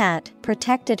straw hat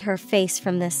protected her face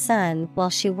from the sun while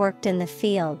she worked in the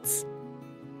fields.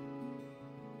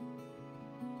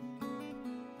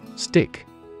 Stick.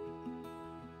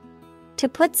 To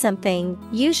put something,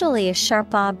 usually a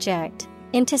sharp object,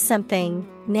 into something,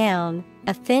 noun,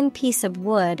 a thin piece of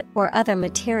wood or other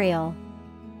material.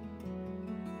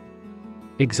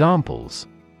 Examples: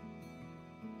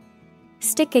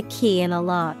 Stick a key in a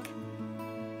lock.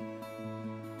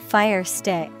 Fire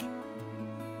stick.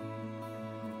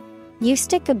 You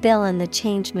stick a bill in the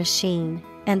change machine,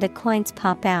 and the coins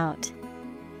pop out.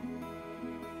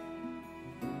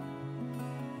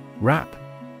 Wrap.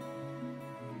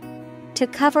 To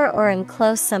cover or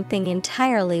enclose something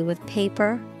entirely with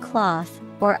paper, cloth,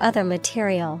 or other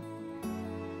material.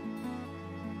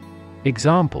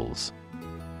 Examples: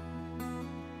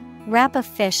 Wrap a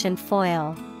fish in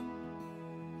foil.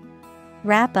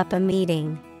 Wrap up a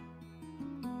meeting.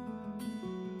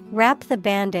 Wrap the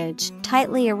bandage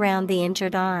tightly around the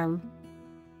injured arm.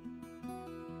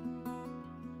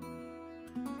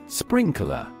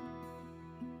 Sprinkler.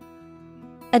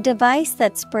 A device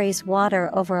that sprays water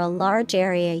over a large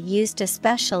area used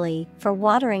especially for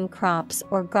watering crops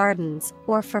or gardens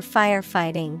or for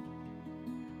firefighting.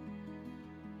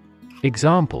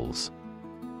 Examples: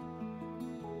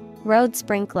 Road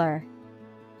sprinkler.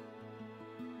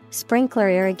 Sprinkler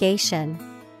irrigation.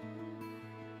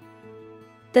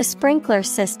 The sprinkler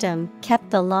system kept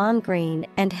the lawn green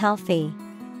and healthy.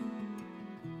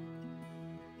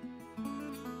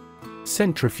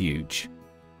 Centrifuge.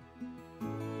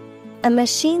 A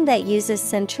machine that uses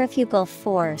centrifugal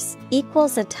force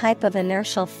equals a type of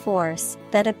inertial force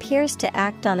that appears to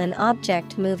act on an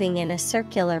object moving in a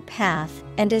circular path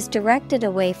and is directed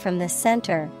away from the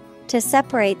center to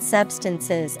separate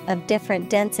substances of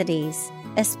different densities,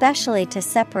 especially to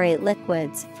separate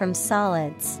liquids from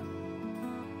solids.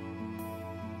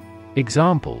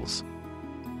 Examples: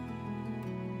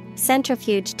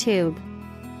 Centrifuge tube,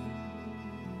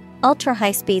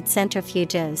 ultra-high-speed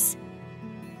centrifuges.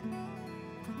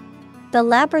 The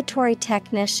laboratory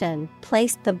technician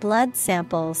placed the blood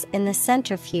samples in the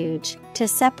centrifuge to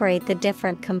separate the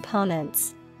different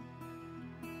components.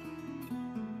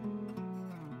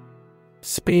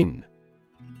 Spin.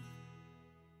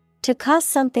 To cause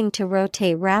something to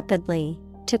rotate rapidly,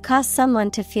 to cause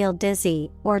someone to feel dizzy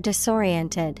or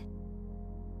disoriented.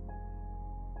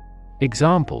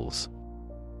 Examples: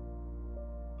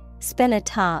 Spin a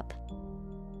top,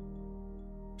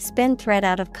 spin thread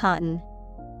out of cotton.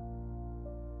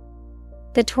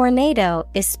 The tornado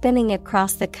is spinning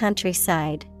across the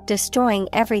countryside, destroying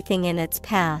everything in its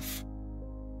path.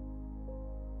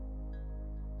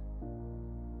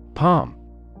 Palm.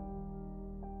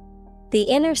 The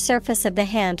inner surface of the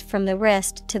hand from the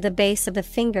wrist to the base of the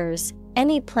fingers,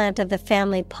 any plant of the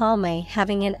family Palmae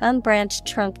having an unbranched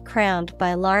trunk crowned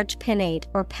by large pinnate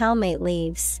or palmate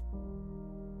leaves.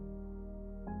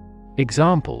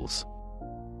 Examples: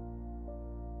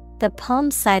 The palm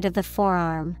side of the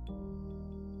forearm.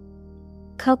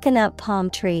 Coconut palm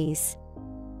trees.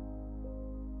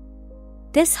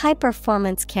 This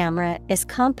high-performance camera is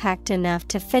compact enough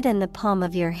to fit in the palm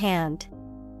of your hand.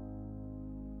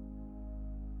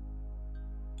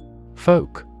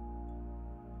 Folk.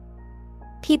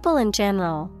 People in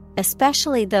general,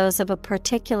 especially those of a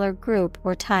particular group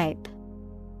or type.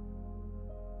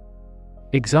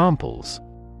 Examples: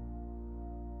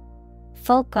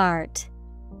 Folk art.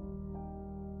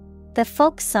 The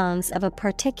folk songs of a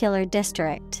particular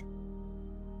district.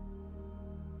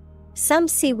 Some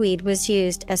seaweed was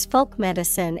used as folk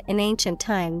medicine in ancient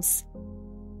times.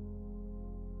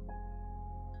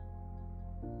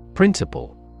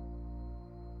 Principle.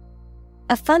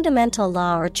 A fundamental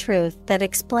law or truth that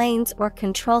explains or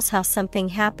controls how something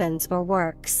happens or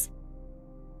works.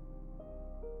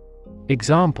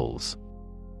 Examples: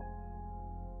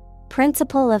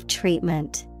 Principle of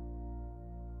treatment.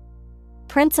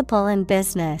 Principle in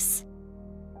business.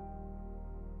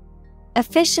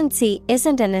 Efficiency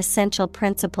isn't an essential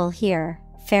principle here,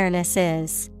 fairness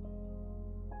is.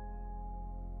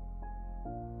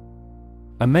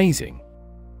 Amazing.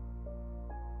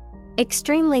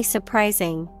 Extremely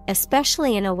surprising,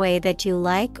 especially in a way that you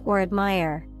like or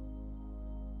admire.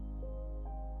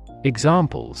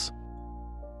 Examples: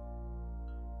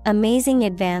 Amazing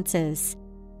advances.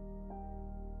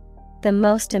 The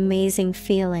most amazing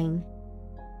feeling.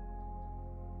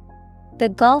 The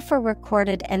golfer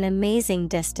recorded an amazing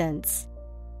distance.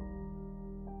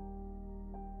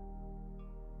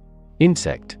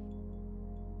 Insect.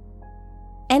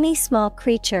 Any small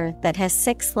creature that has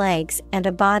 6 legs and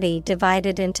a body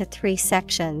divided into 3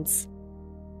 sections.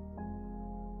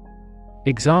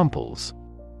 Examples: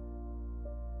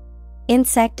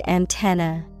 Insect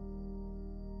antenna.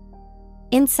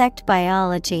 Insect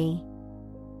biology.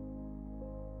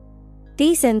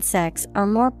 These insects are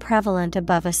more prevalent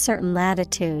above a certain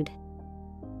latitude.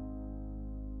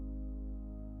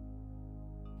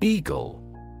 Eagle.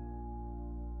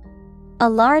 A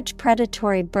large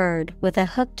predatory bird with a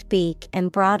hooked beak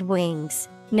and broad wings,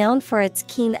 known for its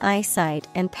keen eyesight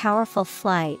and powerful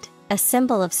flight, a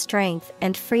symbol of strength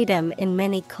and freedom in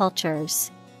many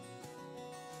cultures.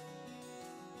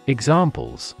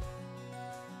 Examples: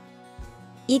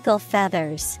 Eagle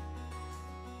feathers.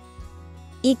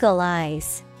 Eagle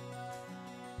eyes.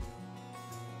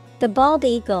 The bald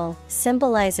eagle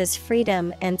symbolizes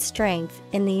freedom and strength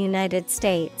in the United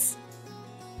States.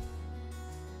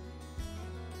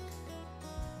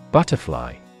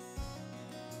 Butterfly.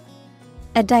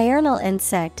 A diurnal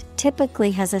insect typically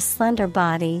has a slender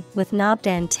body with knobbed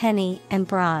antennae and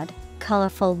broad,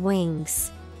 colorful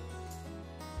wings.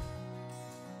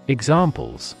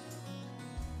 Examples: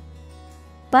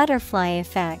 Butterfly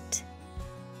effect.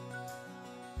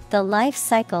 The life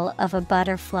cycle of a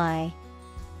butterfly.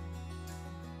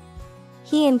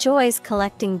 He enjoys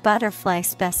collecting butterfly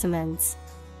specimens.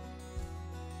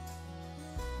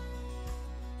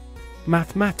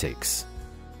 Mathematics.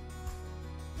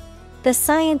 The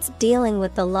science dealing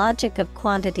with the logic of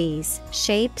quantities,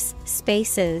 shapes,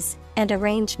 spaces, and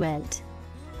arrangement.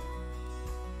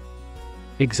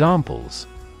 Examples: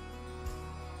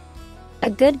 A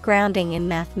good grounding in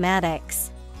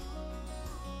mathematics.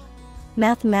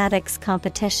 Mathematics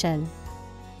competition.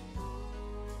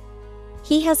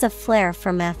 He has a flair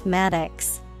for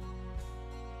mathematics.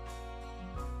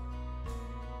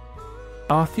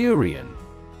 Arthurian.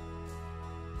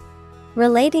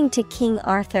 Relating to King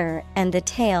Arthur and the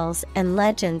tales and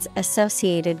legends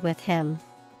associated with him.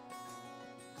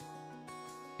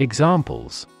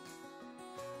 Examples: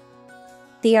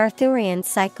 The Arthurian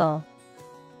cycle.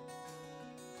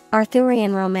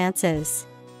 Arthurian romances.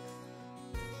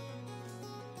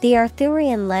 The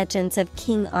Arthurian legends of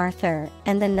King Arthur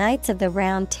and the Knights of the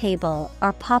Round Table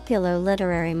are popular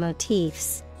literary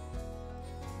motifs.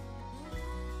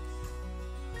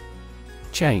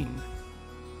 Chain.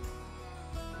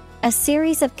 A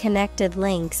series of connected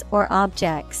links or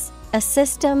objects, a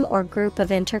system or group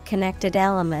of interconnected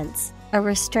elements, a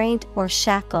restraint or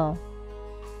shackle.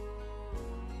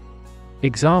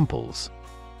 Examples: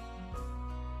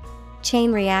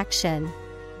 Chain reaction.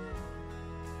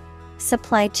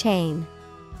 Supply chain.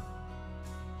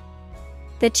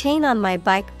 The chain on my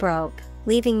bike broke,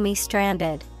 leaving me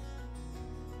stranded.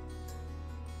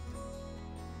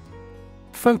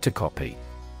 Photocopy.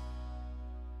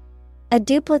 A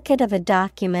duplicate of a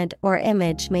document or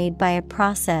image made by a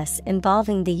process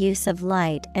involving the use of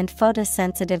light and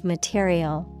photosensitive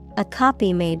material, a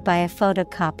copy made by a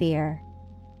photocopier.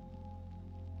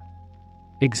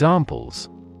 Examples: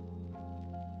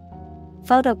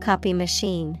 Photocopy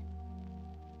machine.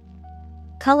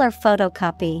 Color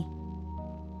photocopy.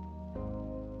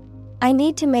 I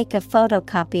need to make a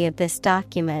photocopy of this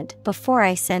document before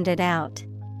I send it out.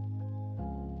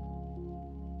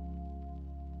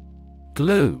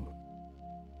 Glue.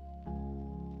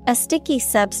 A sticky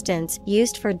substance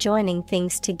used for joining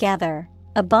things together,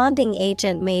 a bonding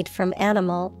agent made from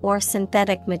animal or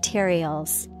synthetic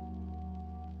materials.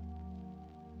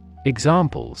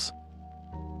 Examples: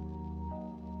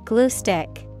 Glue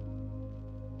stick.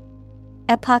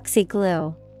 Epoxy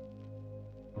glue.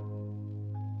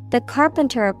 The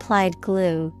carpenter applied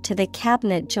glue to the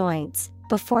cabinet joints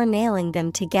before nailing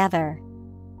them together.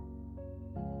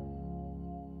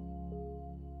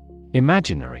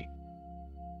 Imaginary.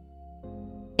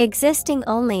 Existing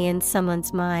only in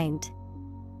someone's mind.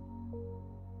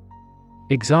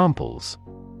 Examples: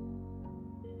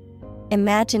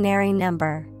 Imaginary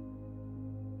number.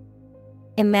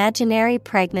 Imaginary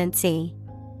pregnancy.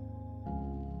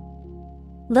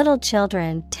 Little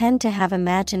children tend to have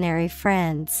imaginary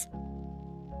friends.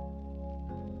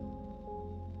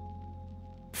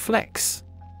 Flex.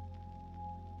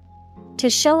 To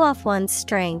show off one's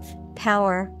strength,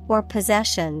 power, or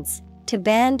possessions, to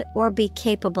bend or be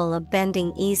capable of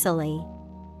bending easily.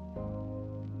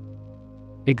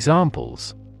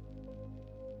 Examples: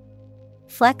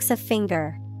 Flex a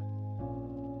finger.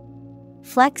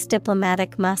 Flex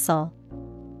diplomatic muscle.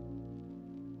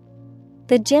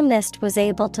 The gymnast was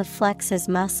able to flex his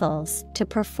muscles to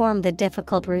perform the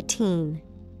difficult routine.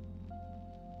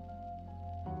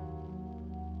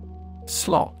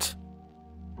 Slot.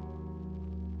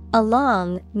 A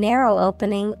long, narrow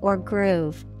opening or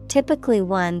groove, typically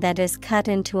one that is cut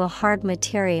into a hard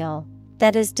material,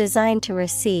 that is designed to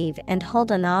receive and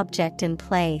hold an object in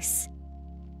place.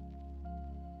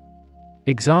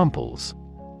 Examples: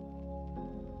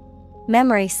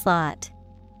 Memory slot.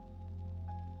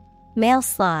 Mail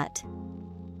slot.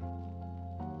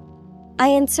 I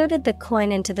inserted the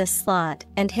coin into the slot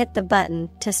and hit the button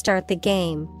to start the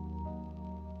game.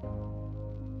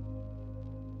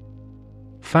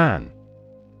 Fan.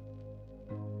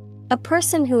 A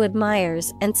person who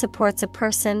admires and supports a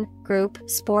person, group,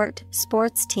 sport,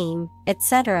 sports team,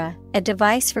 etc., a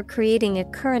device for creating a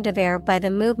current of air by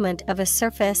the movement of a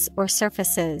surface or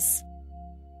surfaces.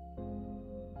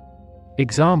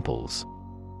 Examples: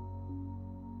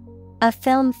 A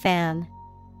film fan.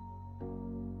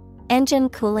 Engine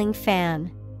cooling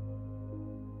fan.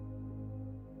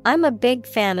 I'm a big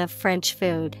fan of French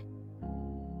food.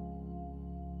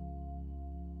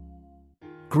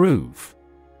 Groove.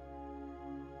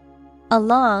 A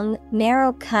long,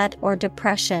 narrow cut or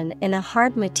depression in a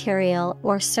hard material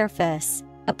or surface,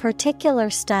 a particular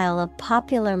style of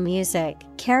popular music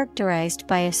characterized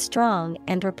by a strong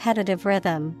and repetitive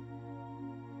rhythm.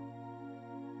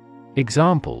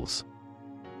 Examples: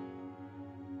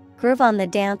 Groove on the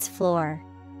dance floor.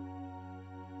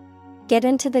 Get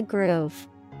into the groove.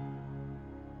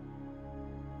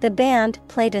 The band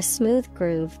played a smooth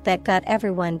groove that got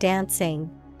everyone dancing.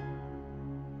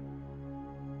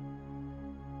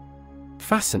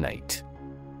 Fascinate.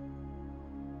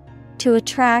 To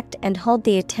attract and hold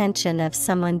the attention of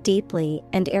someone deeply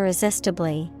and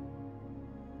irresistibly.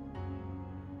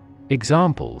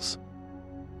 Examples: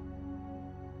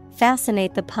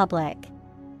 Fascinate the public.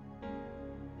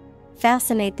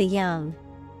 Fascinate the young.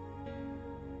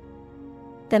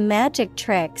 The magic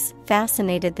tricks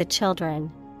fascinated the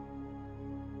children.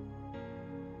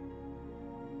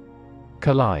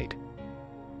 Collide.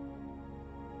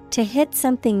 To hit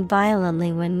something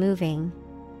violently when moving.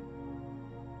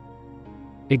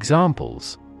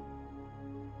 Examples: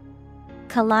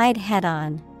 collide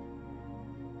head-on.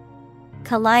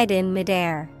 Collide in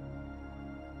midair.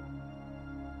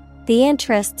 The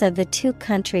interests of the two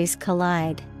countries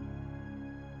collide.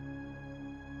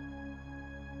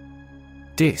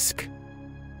 Disc.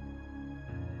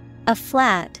 A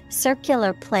flat,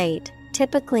 circular plate,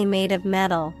 typically made of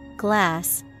metal,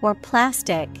 glass, or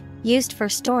plastic, used for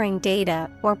storing data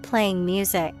or playing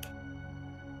music.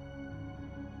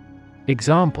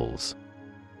 Examples: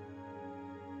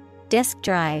 disk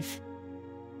drive.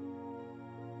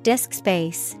 Disk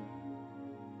space.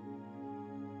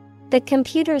 The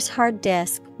computer's hard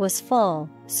disk was full,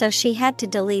 so she had to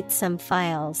delete some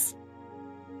files.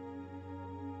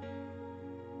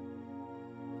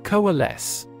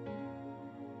 Coalesce.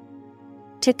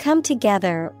 To come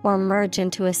together or merge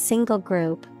into a single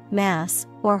group, mass,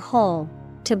 or whole.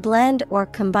 To blend or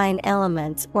combine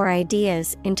elements or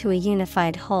ideas into a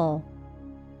unified whole.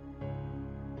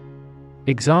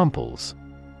 Examples: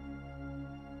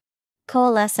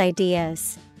 coalesce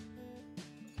ideas.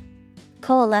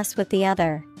 Coalesce with the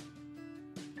other.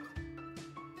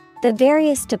 The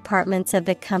various departments of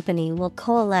the company will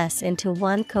coalesce into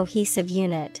one cohesive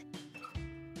unit.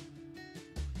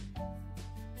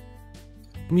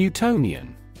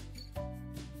 Newtonian.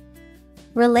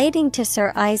 Relating to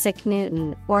Sir Isaac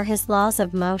Newton or his laws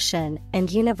of motion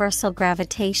and universal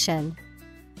gravitation.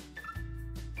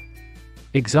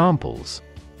 Examples: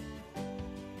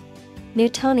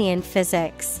 Newtonian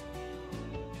physics.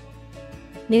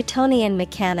 Newtonian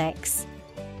mechanics.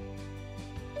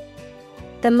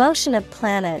 The motion of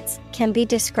planets can be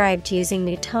described using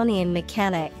Newtonian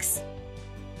mechanics.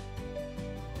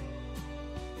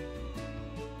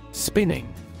 Spinning.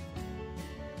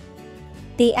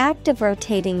 The act of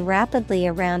rotating rapidly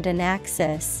around an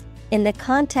axis. In the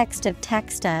context of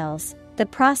textiles, the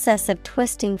process of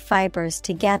twisting fibers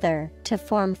together to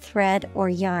form thread or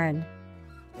yarn.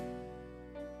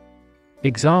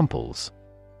 Examples: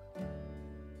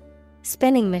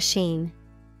 spinning machine.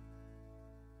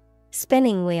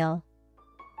 Spinning wheel.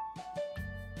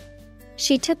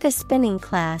 She took a spinning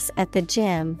class at the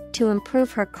gym to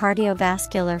improve her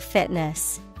cardiovascular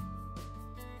fitness.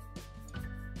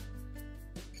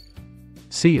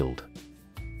 Sealed.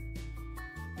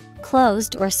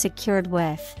 Closed or secured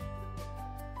with.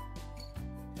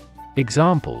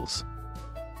 Examples: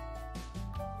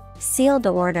 sealed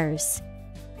orders.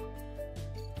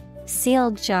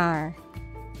 Sealed jar.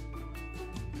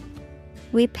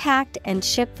 We packed and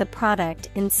shipped the product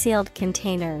in sealed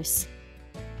containers.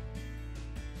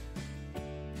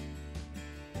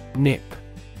 Nip.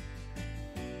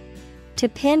 To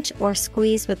pinch or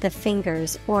squeeze with the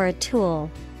fingers or a tool.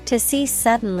 To seize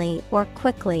suddenly or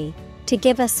quickly. To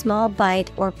give a small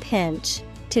bite or pinch.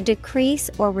 To decrease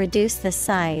or reduce the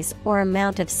size or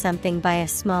amount of something by a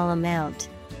small amount.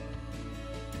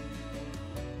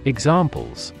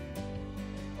 Examples: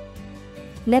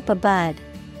 nip a bud.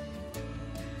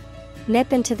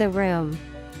 Nip into the room.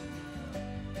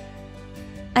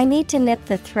 I need to nip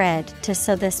the thread to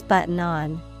sew this button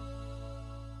on.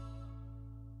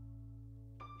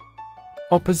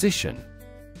 Opposition.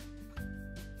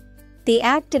 The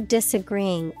act of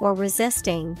disagreeing or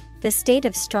resisting, the state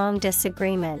of strong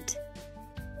disagreement.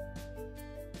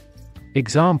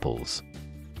 Examples: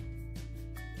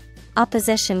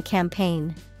 opposition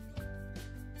campaign.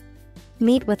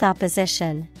 Meet with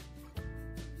opposition.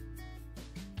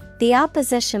 The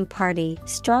opposition party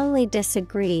strongly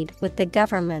disagreed with the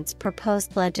government's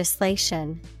proposed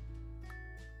legislation.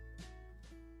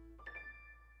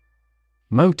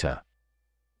 Motor.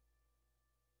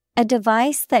 A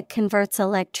device that converts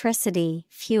electricity,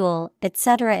 fuel,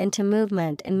 etc. into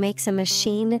movement and makes a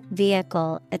machine,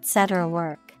 vehicle, etc.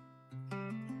 work.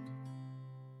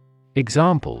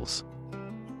 Examples: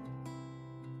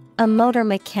 a motor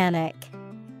mechanic.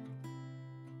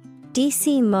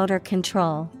 DC motor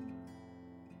control.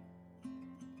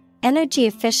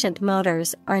 Energy-efficient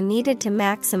motors are needed to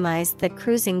maximize the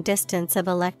cruising distance of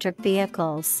electric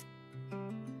vehicles.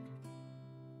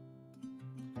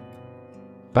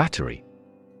 Battery.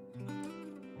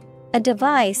 A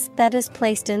device that is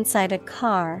placed inside a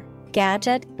car,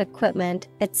 gadget, equipment,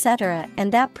 etc.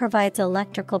 and that provides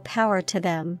electrical power to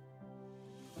them.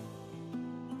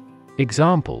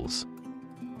 Examples: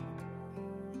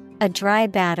 a dry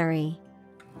battery.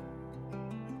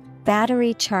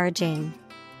 Battery charging.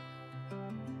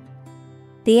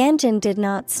 The engine did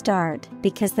not start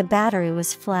because the battery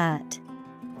was flat.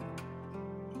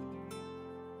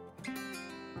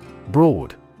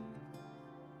 Broad.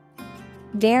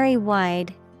 Very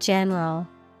wide, general.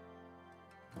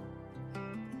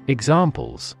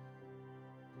 Examples: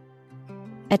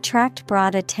 Attract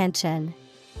broad attention.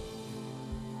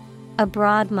 A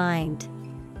broad mind.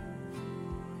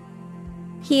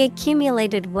 He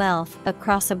accumulated wealth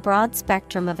across a broad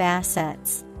spectrum of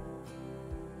assets.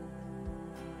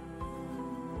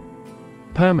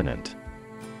 Permanent.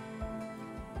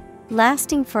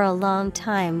 Lasting for a long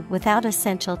time without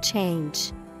essential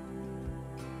change.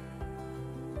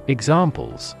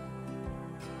 Examples: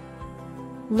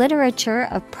 Literature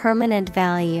of permanent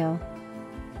value.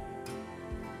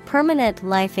 Permanent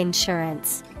life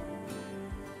insurance.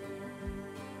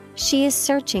 She is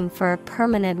searching for a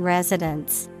permanent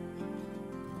residence.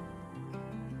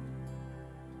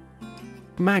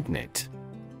 Magnet.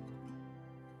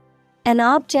 An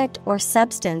object or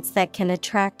substance that can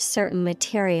attract certain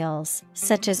materials,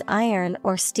 such as iron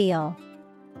or steel.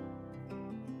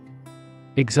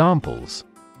 Examples: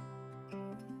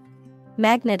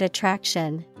 Magnet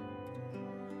attraction.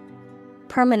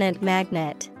 Permanent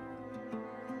magnet.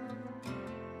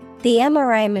 The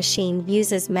MRI machine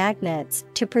uses magnets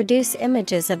to produce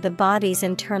images of the body's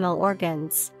internal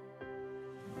organs.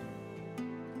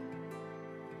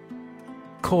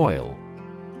 Coil.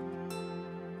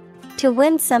 To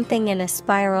wind something in a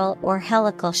spiral or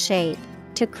helical shape,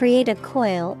 to create a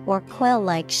coil or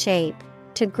coil-like shape,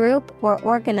 to group or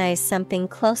organize something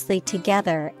closely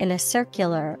together in a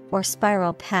circular or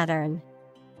spiral pattern.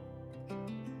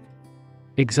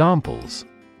 Examples: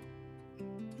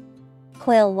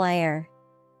 Coil wire.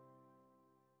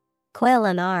 Coil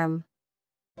an arm.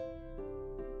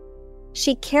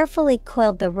 She carefully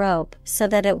coiled the rope so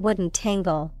that it wouldn't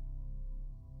tangle.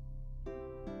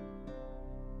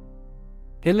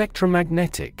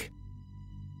 Electromagnetic.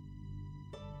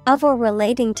 Of or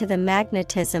relating to the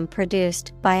magnetism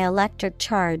produced by electric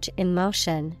charge in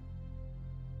motion.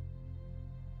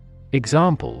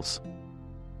 Examples: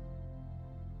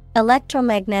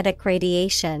 Electromagnetic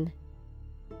radiation.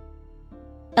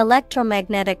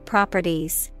 Electromagnetic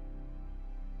properties.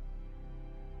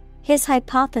 His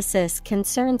hypothesis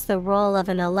concerns the role of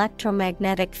an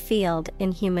electromagnetic field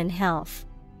in human health.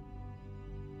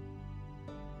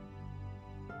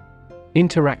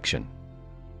 Interaction.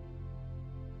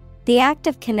 The act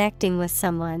of connecting with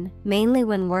someone, mainly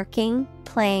when working,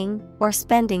 playing, or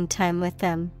spending time with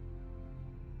them.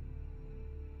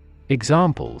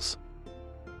 Examples: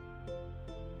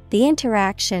 The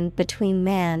interaction between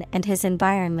man and his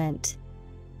environment.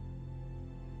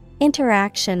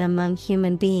 Interaction among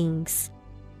human beings.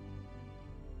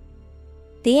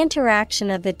 The interaction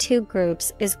of the two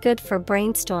groups is good for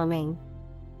brainstorming.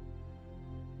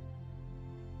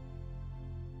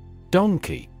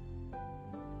 Donkey.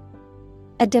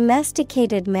 A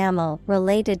domesticated mammal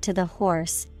related to the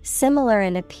horse, similar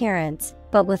in appearance,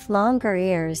 but with longer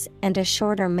ears and a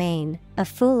shorter mane, a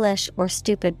foolish or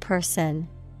stupid person.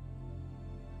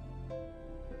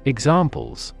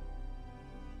 Examples: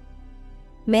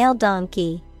 Male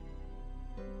donkey.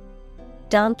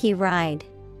 Donkey ride.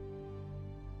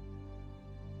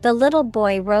 The little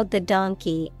boy rode the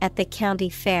donkey at the county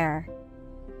fair.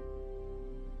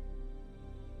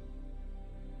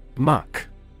 Muck.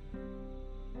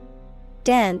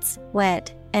 Dense,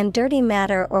 wet, and dirty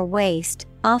matter or waste,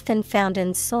 often found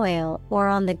in soil or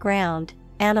on the ground,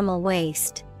 animal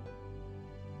waste.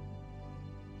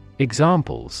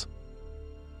 Examples: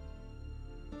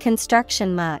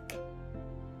 Construction muck.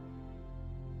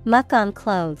 Muck on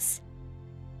clothes.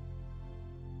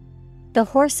 The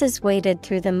horses waded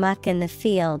through the muck in the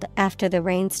field after the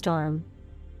rainstorm.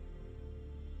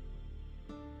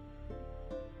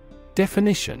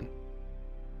 Definition.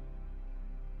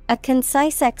 A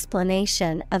concise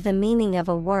explanation of the meaning of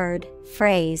a word,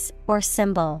 phrase, or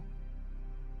symbol.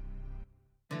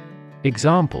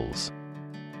 Examples: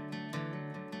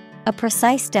 A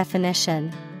precise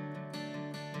definition.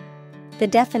 The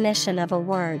definition of a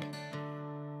word.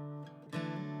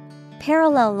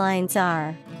 Parallel lines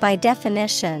are, by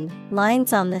definition,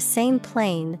 lines on the same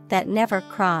plane that never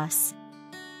cross.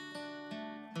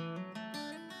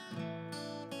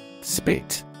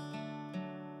 Spit.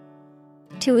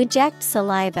 To eject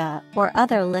saliva or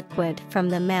other liquid from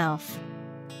the mouth.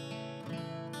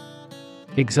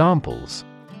 Examples: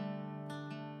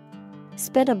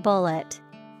 Spit a bullet.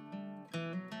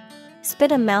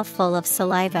 Spit a mouthful of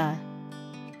saliva.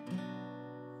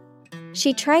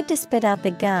 She tried to spit out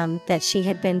the gum that she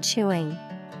had been chewing.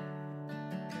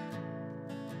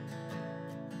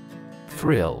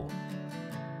 Thrill.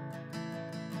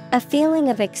 A feeling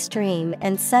of extreme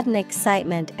and sudden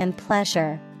excitement and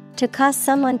pleasure, to cause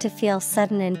someone to feel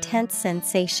sudden intense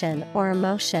sensation or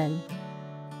emotion.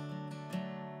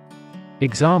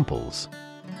 Examples: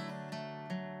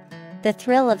 The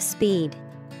thrill of speed.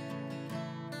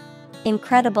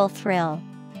 Incredible thrill.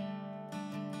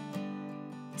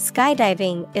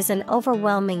 Skydiving is an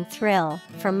overwhelming thrill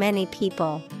for many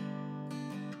people.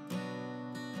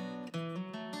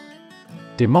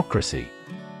 Democracy.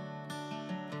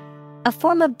 A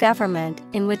form of government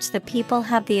in which the people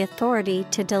have the authority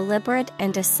to deliberate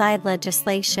and decide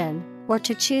legislation, or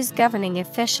to choose governing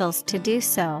officials to do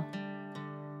so.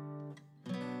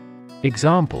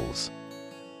 Examples: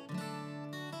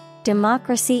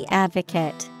 Democracy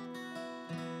advocate.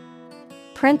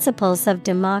 Principles of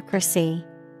democracy.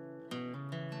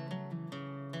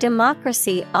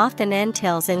 Democracy often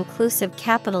entails inclusive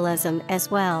capitalism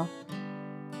as well.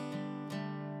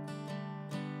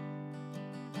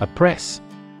 Oppress.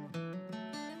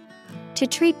 To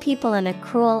treat people in a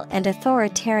cruel and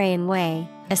authoritarian way,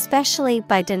 especially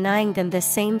by denying them the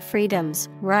same freedoms,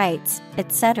 rights,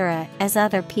 etc. as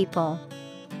other people.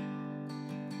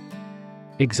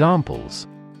 Examples: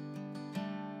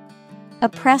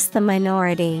 Oppress the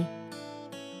minority.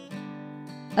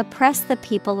 Oppress the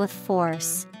people with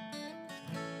force.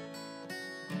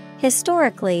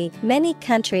 Historically, many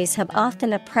countries have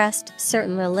often oppressed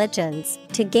certain religions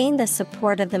to gain the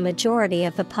support of the majority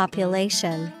of the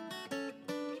population.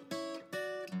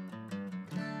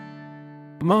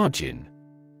 Margin.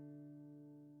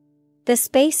 The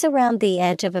space around the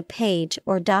edge of a page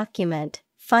or document.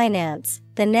 Finance,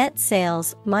 the net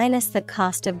sales minus the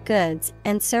cost of goods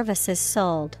and services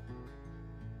sold.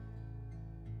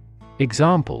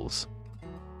 Examples: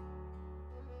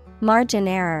 Margin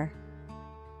error.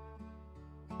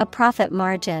 A profit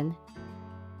margin.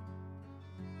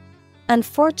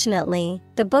 Unfortunately,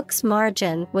 the book's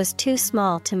margin was too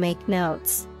small to make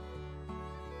notes.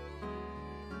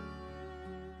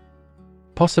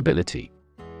 Possibility.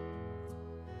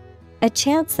 A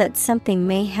chance that something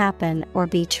may happen or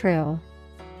be true.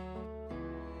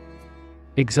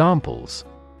 Examples: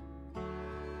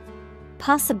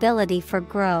 Possibility for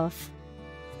growth.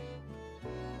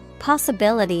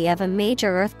 Possibility of a major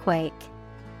earthquake.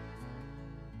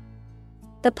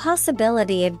 The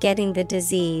possibility of getting the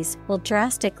disease will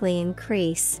drastically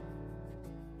increase.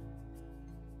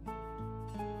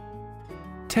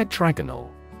 Tetragonal.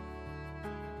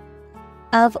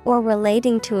 Of or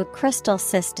relating to a crystal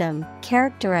system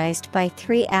characterized by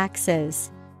 3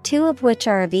 axes, 2 of which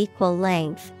are of equal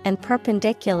length and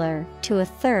perpendicular to a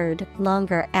third,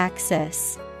 longer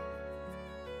axis.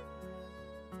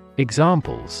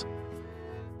 Examples: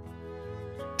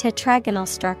 Tetragonal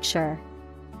structure.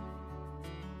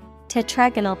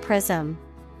 Tetragonal prism.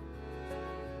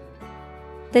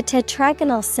 The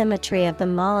tetragonal symmetry of the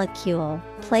molecule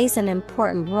plays an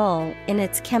important role in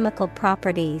its chemical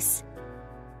properties.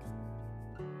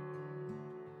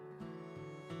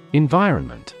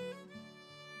 Environment.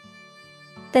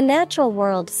 The natural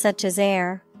world such as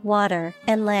air, water,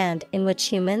 and land in which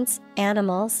humans,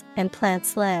 animals, and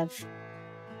plants live.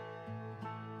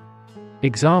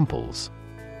 Examples: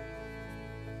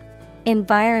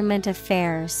 Environment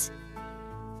affairs.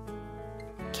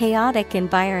 Chaotic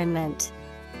environment.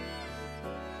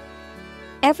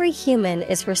 Every human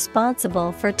is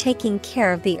responsible for taking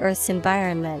care of the Earth's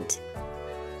environment.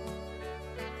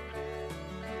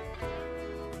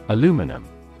 Aluminum.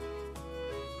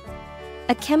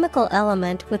 A chemical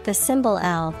element with the symbol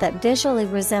Al that visually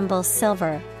resembles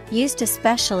silver, used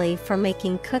especially for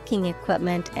making cooking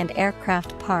equipment and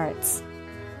aircraft parts.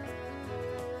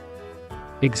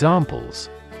 Examples: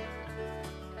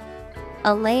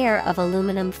 A layer of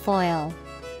aluminum foil.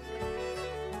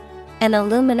 An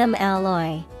aluminum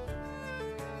alloy.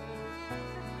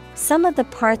 Some of the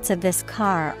parts of this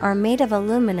car are made of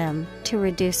aluminum to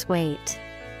reduce weight.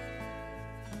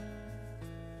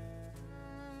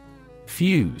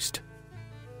 Fused.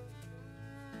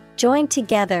 Joined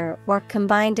together or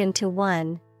combined into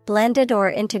one, blended or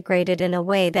integrated in a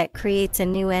way that creates a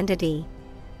new entity.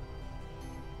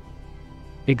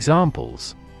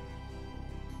 Examples: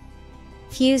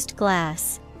 Fused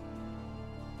glass.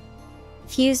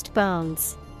 Fused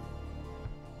bones.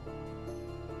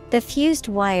 The fused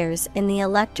wires in the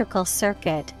electrical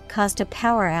circuit caused a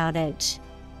power outage.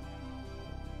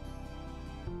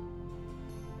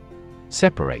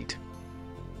 Separate.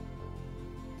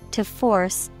 To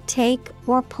force, take,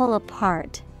 or pull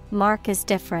apart, mark as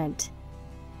different.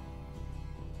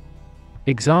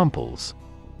 Examples: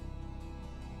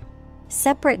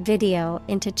 Separate video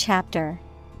into chapter.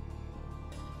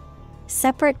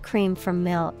 separate cream from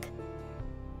milk.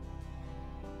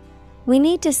 We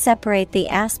need to separate the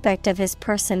aspect of his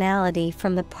personality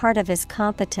from the part of his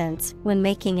competence when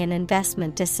making an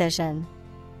investment decision.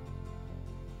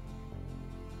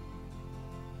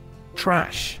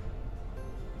 Trash.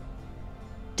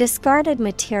 Discarded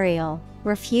material,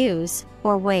 refuse,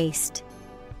 or waste.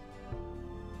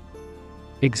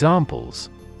 Examples: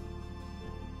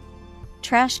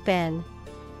 trash bin,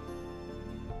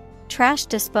 trash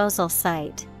disposal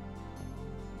site.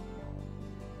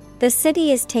 The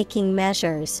city is taking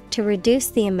measures to reduce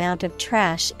the amount of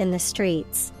trash in the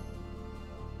streets.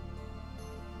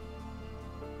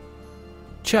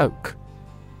 Choke.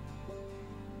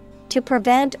 To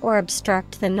prevent or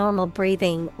obstruct the normal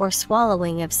breathing or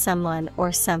swallowing of someone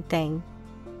or something.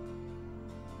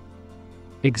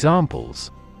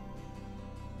 Examples: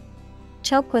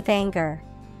 choke with anger,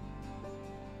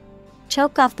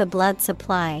 choke off the blood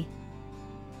supply.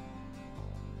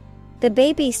 The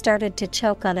baby started to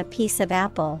choke on a piece of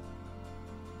apple.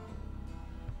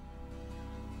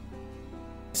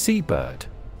 Seabird.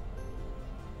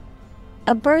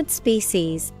 A bird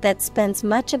species that spends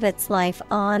much of its life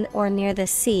on or near the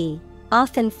sea,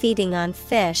 often feeding on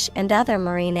fish and other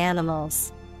marine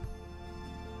animals.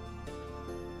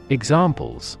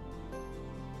 Examples: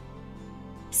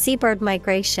 seabird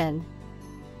migration,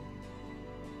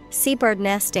 seabird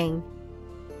nesting.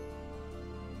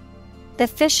 The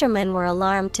fishermen were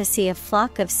alarmed to see a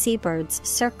flock of seabirds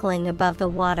circling above the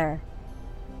water.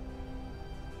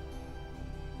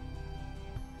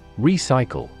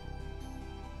 Recycle.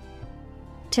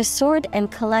 To sort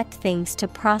and collect things to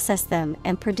process them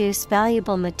and produce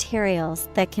valuable materials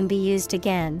that can be used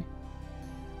again.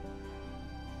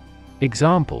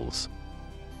 Examples: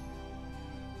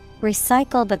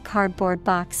 recycle the cardboard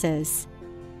boxes.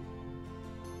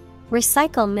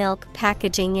 Recycle milk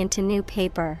packaging into new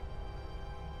paper.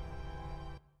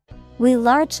 We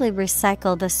largely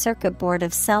recycle the circuit board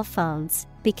of cell phones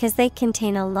because they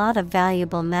contain a lot of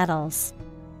valuable metals.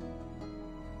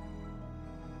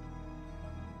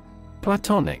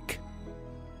 Platonic.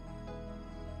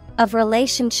 Of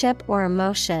relationship or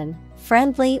emotion,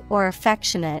 friendly or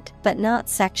affectionate but not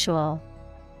sexual.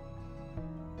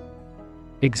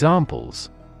 Examples: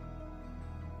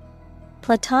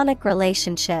 platonic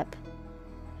relationship,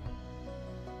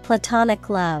 platonic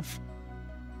love.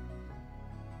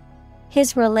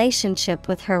 His relationship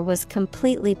with her was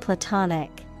completely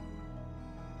platonic.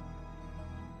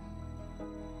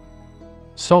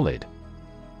 Solid.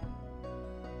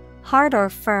 Hard or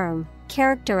firm,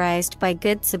 characterized by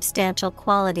good substantial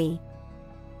quality.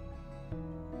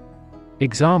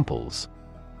 Examples: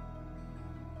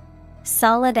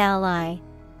 solid ally,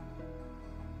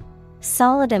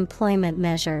 solid employment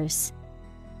measures.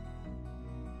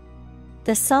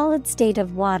 The solid state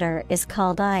of water is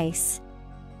called ice.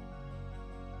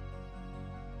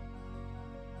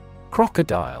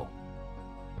 Crocodile.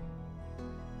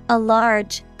 A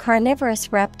large,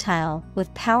 carnivorous reptile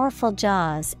with powerful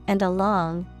jaws and a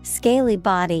long, scaly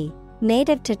body,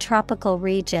 native to tropical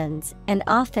regions and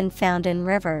often found in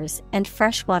rivers and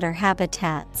freshwater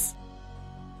habitats.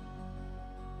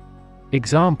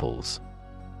 Examples: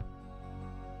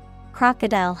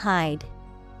 crocodile hide,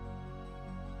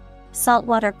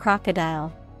 saltwater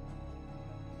crocodile.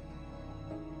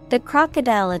 The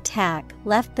crocodile attack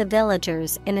left the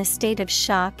villagers in a state of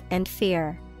shock and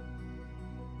fear.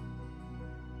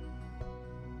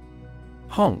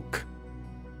 Honk.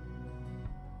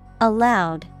 A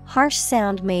loud, harsh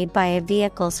sound made by a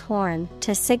vehicle's horn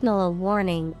to signal a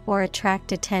warning or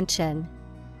attract attention.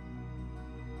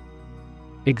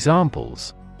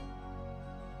 Examples: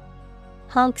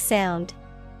 honk sound,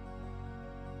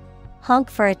 honk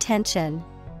for attention.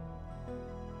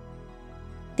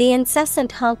 The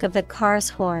incessant honk of the car's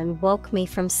horn woke me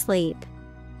from sleep.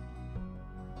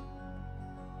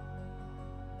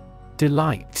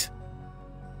 Delight.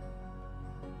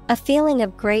 A feeling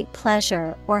of great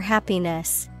pleasure or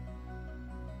happiness.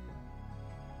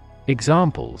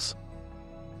 Examples: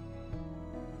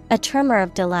 a tremor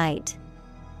of delight.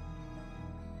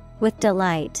 With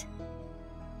delight.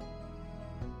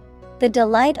 The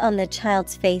delight on the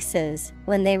child's faces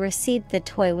when they received the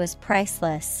toy was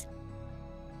priceless.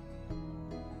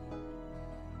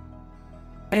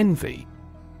 Envy.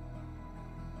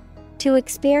 To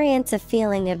experience a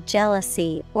feeling of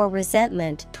jealousy or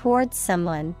resentment towards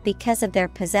someone because of their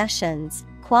possessions,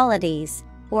 qualities,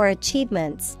 or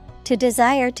achievements. To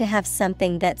desire to have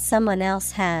something that someone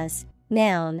else has.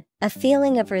 Noun, a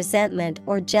feeling of resentment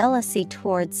or jealousy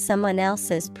towards someone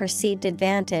else's perceived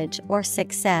advantage or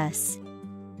success.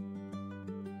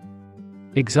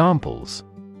 Examples: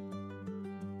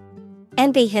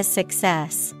 Envy his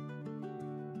success.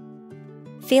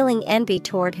 Feeling envy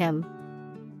toward him.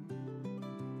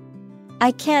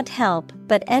 I can't help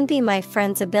but envy my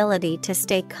friend's ability to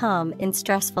stay calm in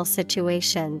stressful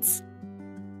situations.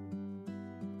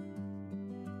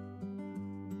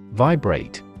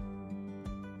 Vibrate.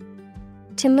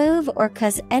 To move or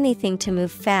cause anything to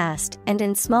move fast and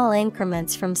in small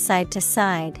increments from side to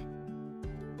side.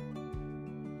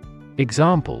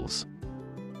 Examples: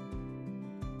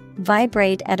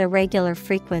 Vibrate at a regular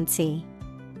frequency.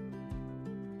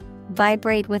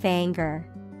 Vibrate with anger.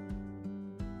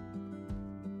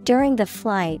 During the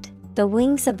flight, the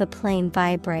wings of the plane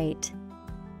vibrate.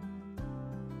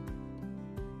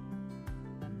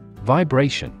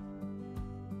 Vibration.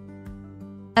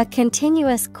 A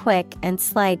continuous quick and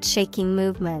slight shaking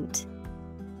movement.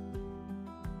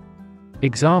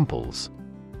 Examples: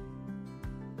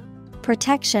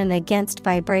 Protection against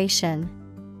vibration.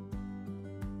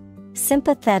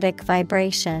 Sympathetic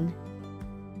vibration.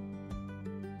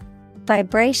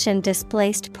 Vibration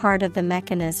displaced part of the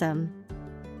mechanism.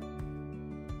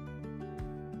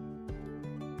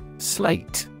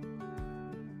 Slate.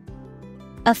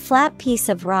 A flat piece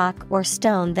of rock or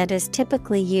stone that is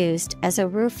typically used as a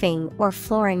roofing or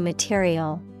flooring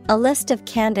material. A list of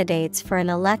candidates for an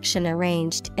election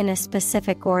arranged in a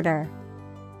specific order.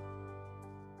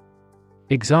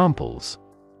 Examples: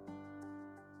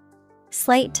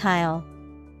 Slate tile.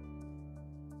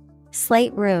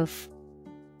 Slate roof.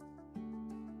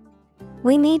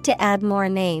 We need to add more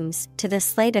names to the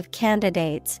slate of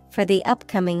candidates for the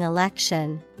upcoming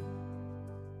election.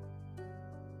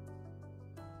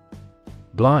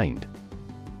 Blind.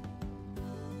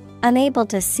 Unable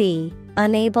to see,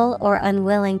 unable or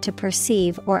unwilling to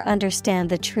perceive or understand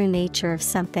the true nature of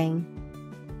something.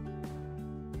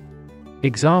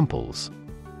 Examples: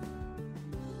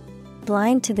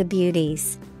 Blind to the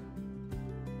beauties.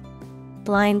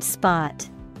 Blind spot.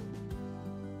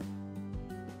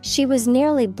 She was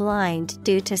nearly blind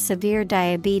due to severe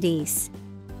diabetes.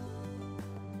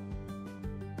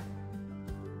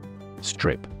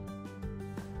 Strip.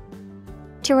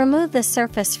 To remove the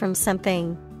surface from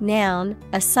something. Noun,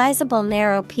 a sizable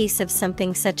narrow piece of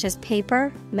something such as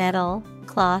paper, metal,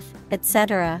 cloth,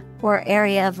 etc., or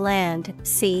area of land,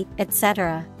 sea,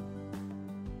 etc.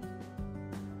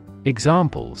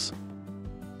 Examples: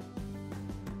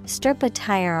 Strip a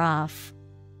tire off.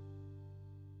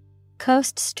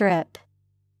 Coast strip.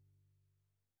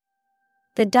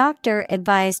 The doctor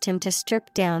advised him to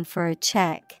strip down for a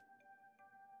check.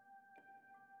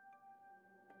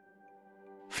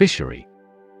 Fishery.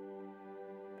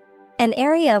 An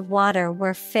area of water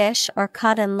where fish are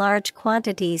caught in large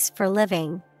quantities for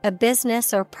living, a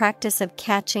business or practice of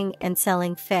catching and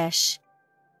selling fish.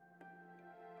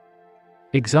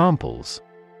 Examples: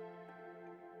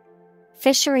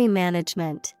 Fishery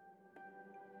management.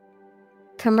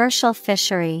 Commercial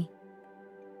fishery.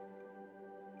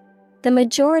 The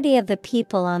majority of the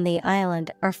people on the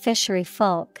island are fishery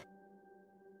folk.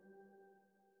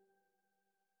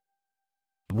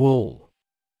 Wool.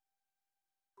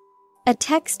 A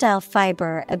textile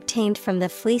fiber obtained from the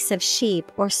fleece of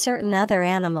sheep or certain other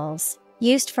animals,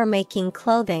 used for making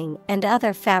clothing and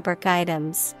other fabric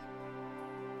items.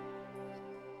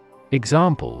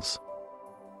 Examples: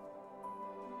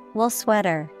 Wool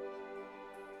sweater.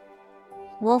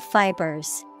 Wool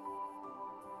fibers.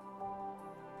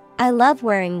 I love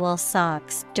wearing wool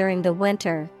socks during the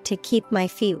winter to keep my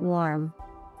feet warm.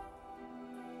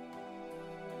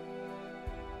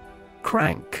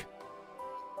 Crank.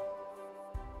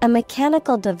 A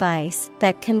mechanical device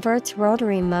that converts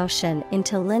rotary motion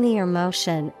into linear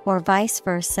motion or vice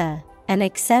versa, an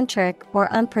eccentric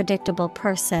or unpredictable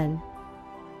person.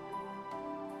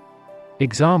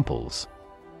 Examples: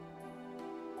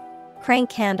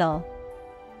 Crank handle.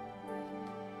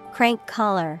 Crank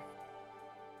collar.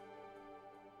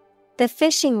 The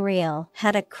fishing reel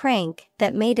had a crank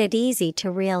that made it easy to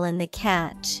reel in the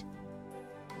catch.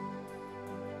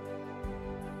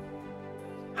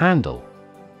 Handle.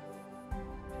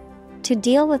 To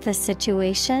deal with a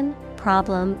situation,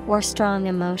 problem, or strong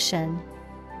emotion.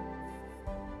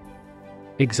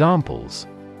 Examples: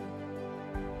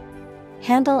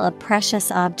 Handle a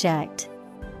precious object.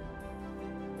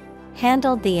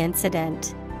 Handled the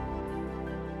incident.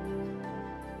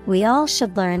 We all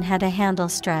should learn how to handle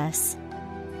stress.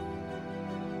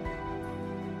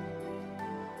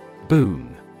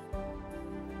 Boon.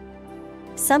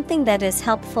 Something that is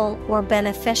helpful or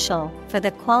beneficial for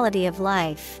the quality of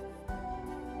life.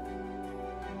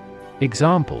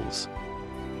 Examples: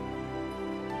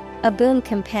 A boon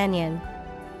companion.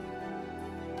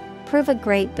 Prove a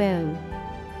great boon.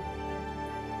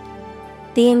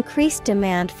 The increased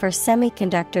demand for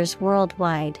semiconductors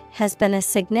worldwide has been a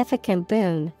significant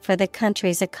boon for the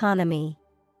country's economy.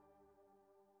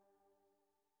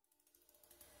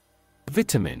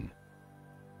 Vitamin.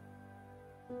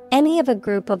 Any of a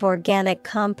group of organic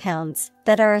compounds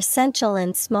that are essential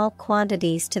in small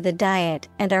quantities to the diet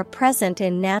and are present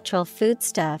in natural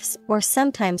foodstuffs or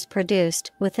sometimes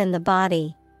produced within the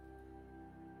body.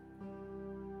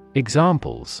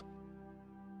 Examples: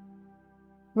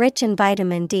 rich in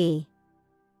vitamin D,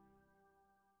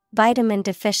 vitamin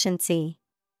deficiency.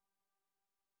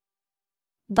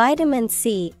 Vitamin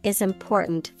C is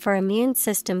important for immune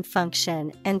system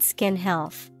function and skin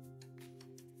health.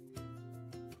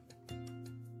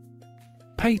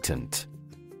 Patent.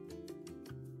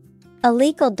 A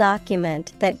legal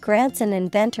document that grants an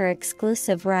inventor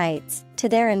exclusive rights to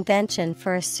their invention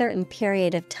for a certain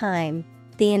period of time,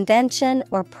 the invention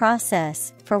or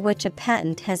process for which a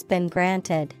patent has been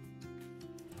granted.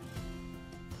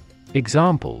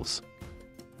 Examples: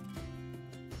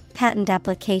 patent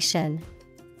application,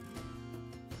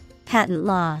 patent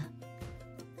law.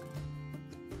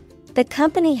 The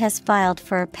company has filed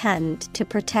for a patent to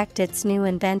protect its new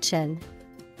invention.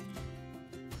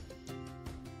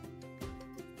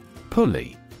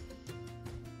 Pulley.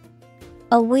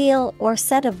 A wheel or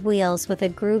set of wheels with a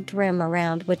grooved rim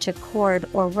around which a cord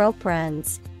or rope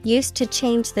runs, used to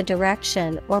change the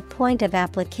direction or point of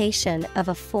application of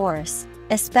a force,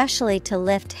 especially to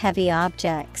lift heavy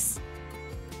objects.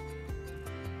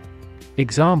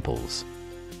 Examples: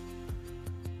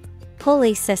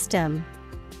 pulley system,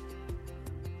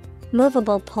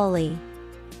 movable pulley.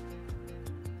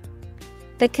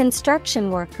 The construction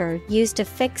worker used a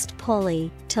fixed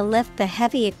pulley to lift the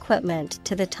heavy equipment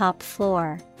to the top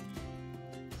floor.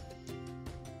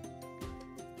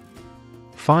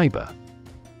 Fiber.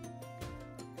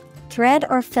 Thread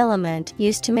or filament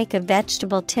used to make a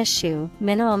vegetable tissue,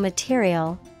 mineral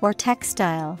material, or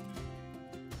textile.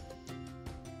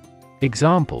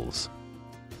 Examples: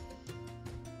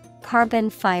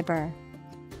 carbon fiber,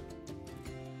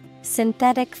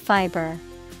 synthetic fiber.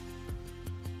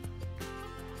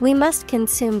 We must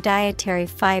consume dietary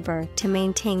fiber to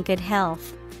maintain good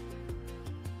health.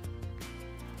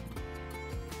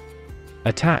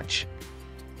 Attach.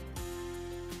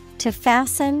 To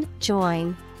fasten,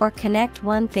 join, or connect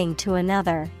one thing to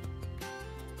another.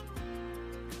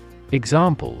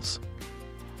 Examples: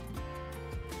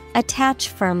 attach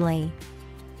firmly,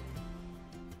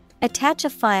 attach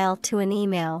a file to an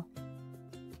email.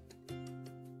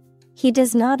 He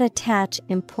does not attach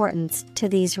importance to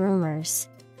these rumors.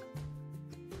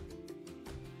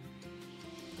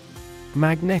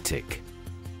 Magnetic.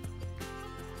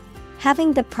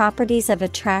 Having the properties of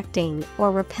attracting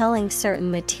or repelling certain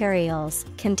materials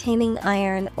containing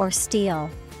iron or steel.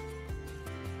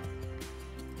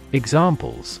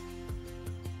 Examples: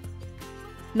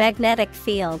 magnetic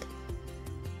field,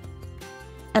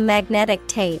 a magnetic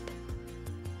tape.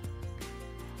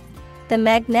 The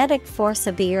magnetic force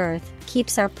of the Earth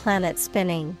keeps our planet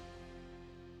spinning.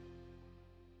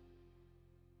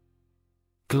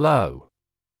 Glow.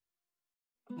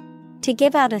 To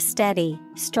give out a steady,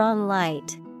 strong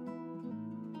light.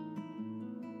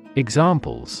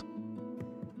 Examples: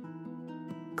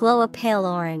 glow a pale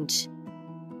orange,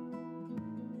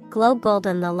 glow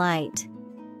golden the light.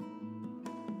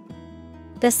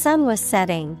 The sun was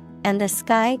setting, and the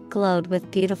sky glowed with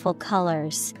beautiful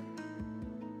colors.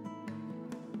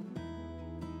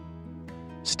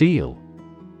 Steel.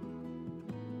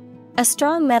 A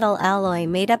strong metal alloy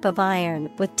made up of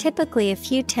iron with typically a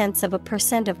few tenths of a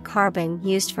 % of carbon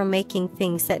used for making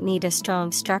things that need a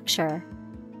strong structure.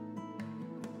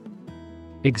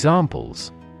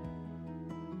 Examples: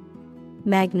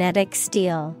 magnetic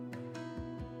steel,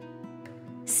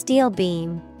 steel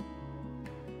beam.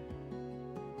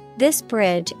 This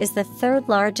bridge is the third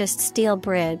largest steel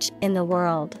bridge in the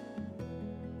world.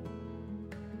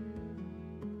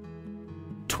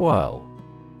 Twirl.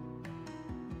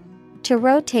 To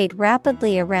rotate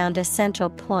rapidly around a central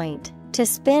point, to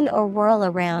spin or whirl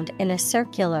around in a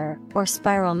circular or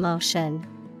spiral motion.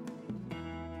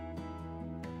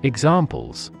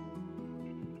 Examples: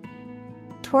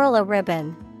 twirl a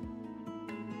ribbon,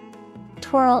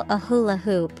 twirl a hula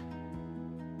hoop.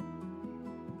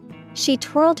 She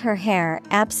twirled her hair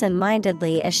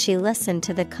absent-mindedly as she listened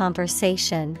to the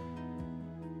conversation.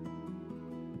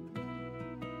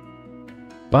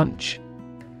 Bunch.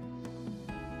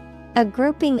 A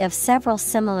grouping of several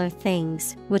similar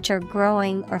things which are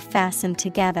growing or fastened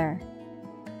together.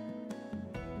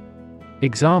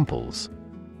 Examples: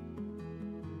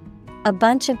 a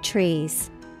bunch of trees,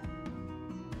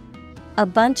 a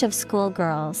bunch of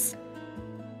schoolgirls.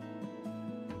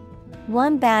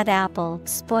 One bad apple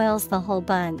spoils the whole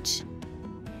bunch.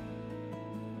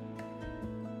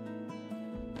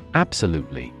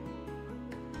 Absolutely.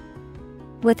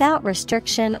 Without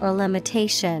restriction or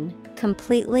limitation,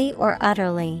 completely or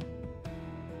utterly.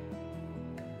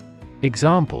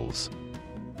 Examples: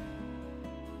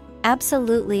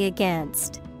 Absolutely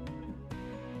against.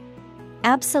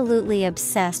 Absolutely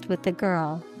obsessed with the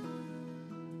girl.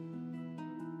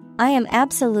 I am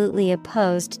absolutely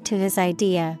opposed to his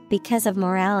idea because of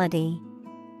morality.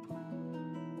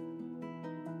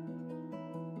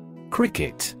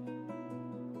 Cricket.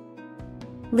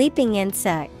 Leaping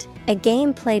insect, a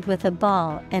game played with a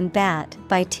ball and bat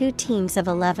by two teams of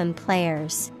 11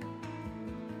 players.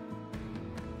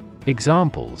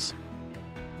 Examples: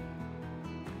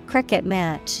 Cricket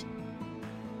match.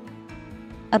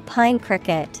 A pine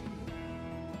cricket.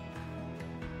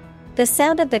 The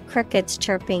sound of the crickets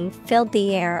chirping filled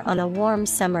the air on a warm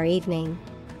summer evening.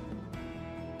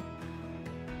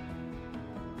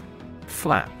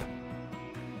 Flap.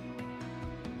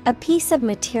 A piece of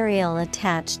material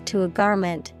attached to a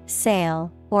garment,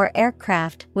 sail, or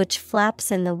aircraft which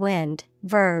flaps in the wind.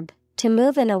 Verb, to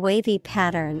move in a wavy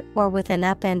pattern or with an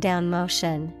up and down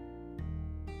motion.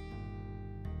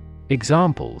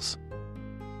 Examples: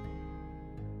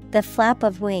 The flap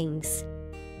of wings.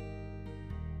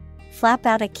 Flap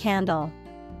out a candle.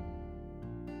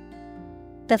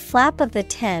 The flap of the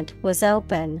tent was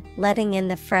open, letting in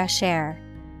the fresh air.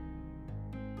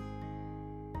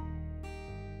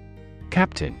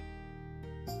 Captain.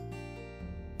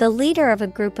 The leader of a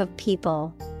group of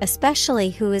people, especially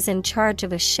who is in charge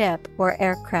of a ship or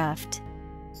aircraft.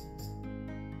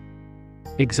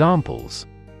 Examples: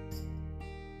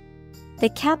 The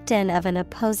captain of an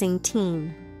opposing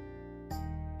team.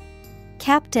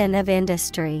 Captain of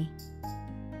industry.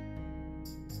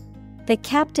 The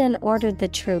captain ordered the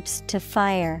troops to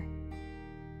fire.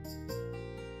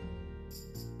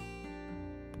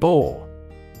 Bore.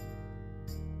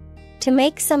 To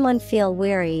make someone feel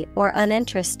weary or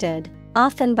uninterested,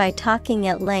 often by talking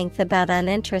at length about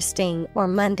uninteresting or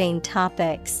mundane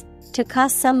topics. To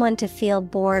cause someone to feel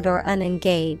bored or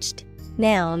unengaged.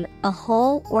 Noun, a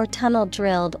hole or tunnel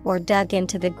drilled or dug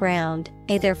into the ground,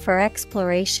 either for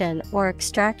exploration or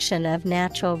extraction of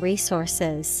natural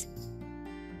resources.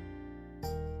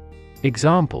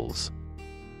 Examples: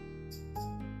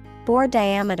 Bore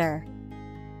diameter.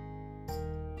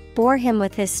 Bore him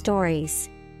with his stories.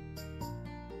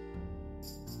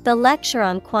 The lecture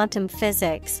on quantum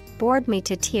physics bored me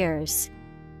to tears.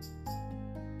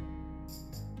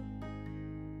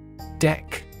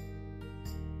 Deck.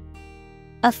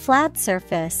 A flat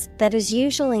surface that is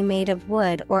usually made of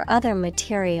wood or other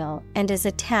material and is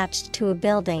attached to a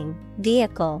building,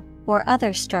 vehicle, or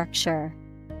other structure.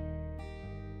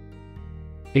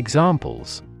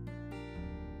 Examples: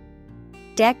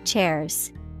 Deck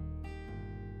chairs.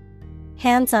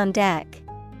 Hands on deck.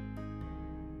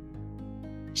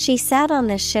 She sat on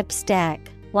the ship's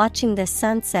deck, watching the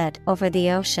sunset over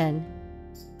the ocean.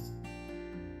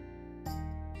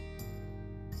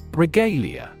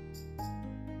 Regalia.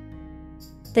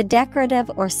 The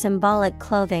decorative or symbolic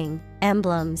clothing,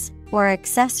 emblems, or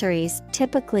accessories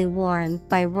typically worn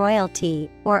by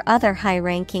royalty or other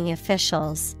high-ranking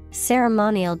officials,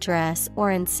 ceremonial dress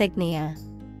or insignia.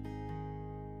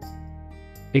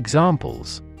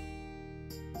 Examples: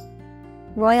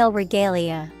 Royal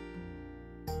regalia.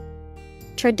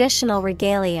 Traditional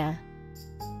regalia.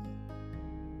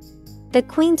 The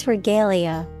Queen's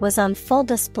regalia was on full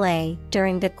display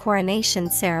during the coronation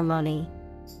ceremony.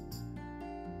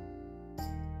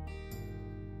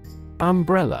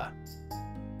 Umbrella.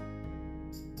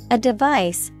 A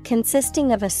device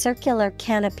consisting of a circular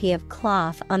canopy of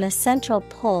cloth on a central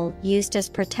pole used as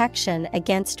protection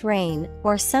against rain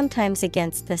or sometimes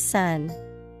against the sun.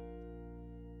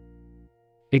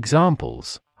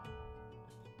 Examples: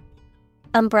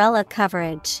 Umbrella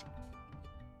coverage.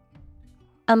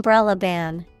 Umbrella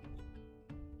ban.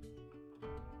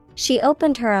 She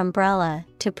opened her umbrella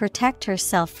to protect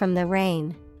herself from the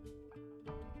rain.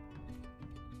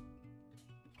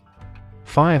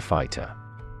 Firefighter.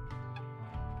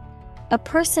 A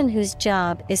person whose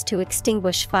job is to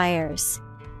extinguish fires.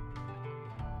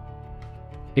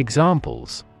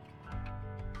 Examples: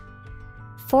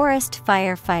 Forest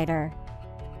firefighter.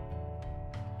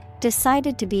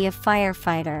 Decided to be a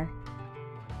firefighter.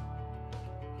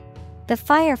 The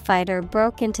firefighter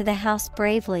broke into the house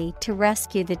bravely to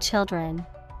rescue the children.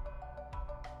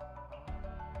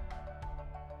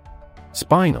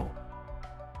 Spinal.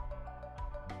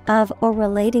 Of or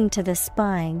relating to the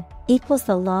spine, equals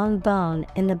the long bone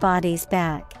in the body's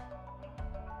back.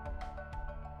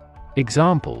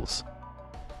 Examples: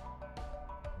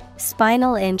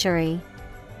 Spinal injury.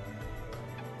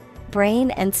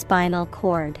 Brain and spinal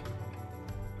cord.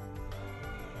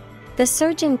 The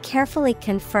surgeon carefully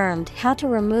confirmed how to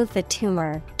remove the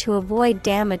tumor to avoid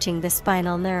damaging the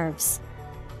spinal nerves.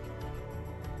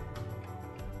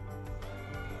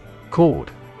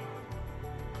 Cord.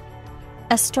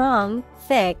 A strong,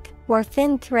 thick, or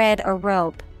thin thread or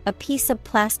rope, a piece of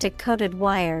plastic-coated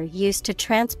wire used to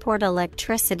transport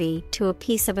electricity to a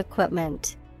piece of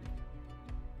equipment.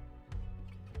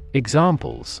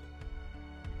 Examples: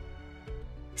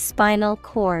 Spinal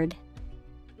cord.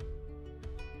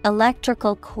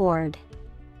 Electrical cord.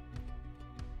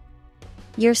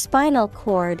 Your spinal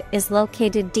cord is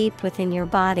located deep within your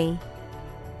body.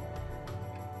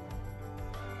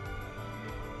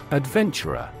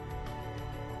 Adventurer.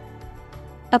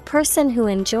 A person who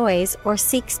enjoys or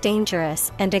seeks dangerous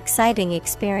and exciting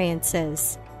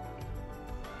experiences.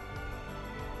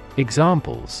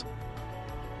 Examples: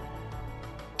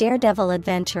 Daredevil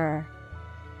adventurer.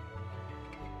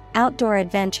 Outdoor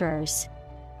adventurers.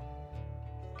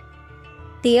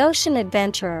 The ocean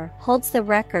adventurer holds the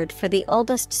record for the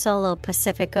oldest solo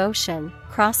Pacific Ocean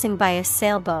crossing by a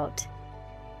sailboat.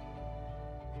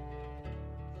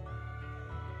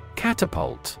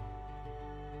 Catapult.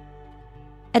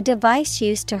 A device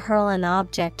used to hurl an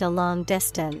object a long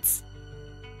distance.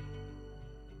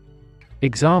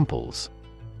 Examples: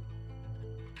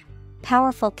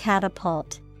 Powerful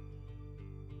catapult.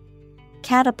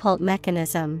 Catapult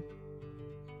mechanism.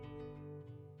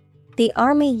 The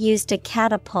army used a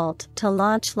catapult to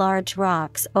launch large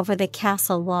rocks over the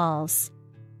castle walls.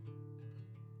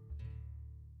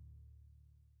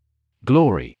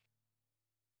 Glory.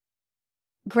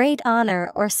 Great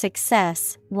honor or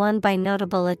success won by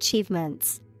notable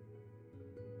achievements.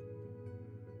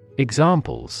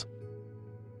 Examples: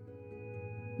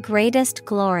 Greatest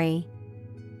glory.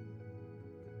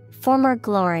 Former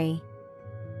glory.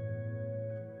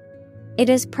 It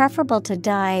is preferable to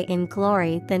die in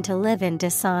glory than to live in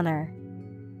dishonor.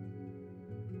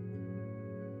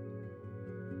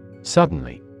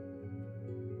 Suddenly.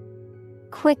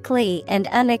 Quickly and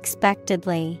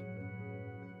unexpectedly.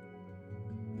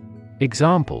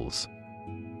 Examples: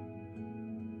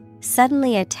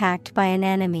 Suddenly attacked by an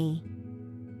enemy.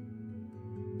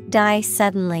 Die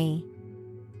suddenly.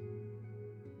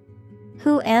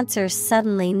 Who answers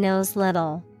suddenly knows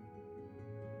little.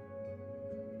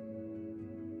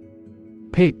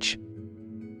 Pitch.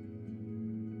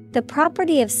 The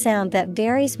property of sound that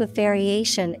varies with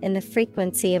variation in the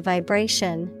frequency of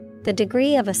vibration, the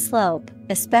degree of a slope,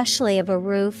 especially of a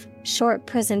roof, short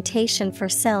presentation for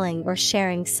selling or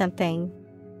sharing something.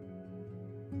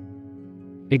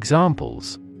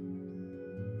 Examples: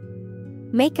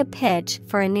 Make a pitch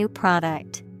for a new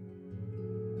product.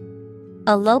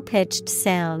 A low-pitched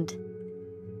sound.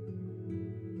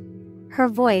 Her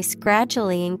voice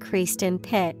gradually increased in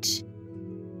pitch.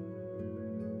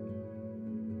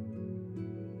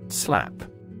 Slap.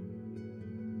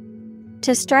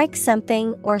 To strike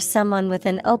something or someone with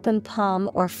an open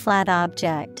palm or flat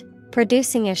object,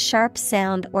 producing a sharp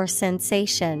sound or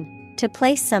sensation, to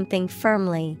place something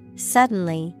firmly,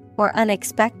 suddenly, or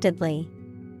unexpectedly.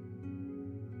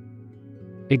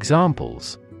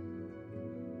 Examples: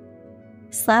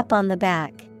 Slap on the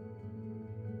back.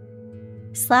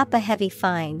 Slap a heavy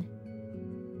fine.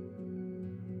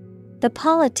 The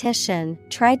politician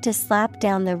tried to slap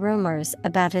down the rumors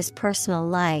about his personal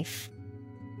life.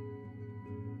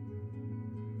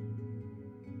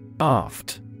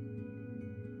 Aft.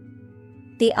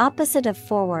 The opposite of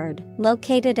forward,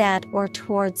 located at or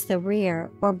towards the rear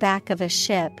or back of a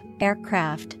ship,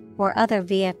 aircraft, or other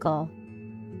vehicle.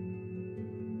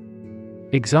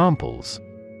 Examples: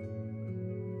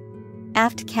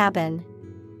 Aft cabin.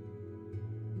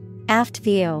 Aft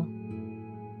view.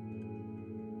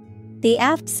 The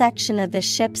aft section of the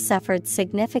ship suffered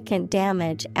significant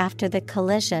damage after the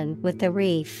collision with the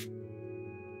reef.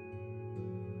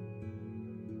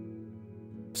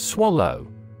 Swallow.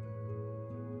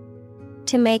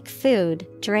 To make food,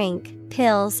 drink,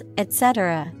 pills,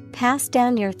 etc., pass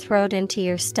down your throat into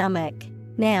your stomach.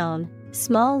 Noun,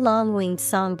 small long-winged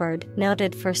songbird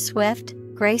noted for swift,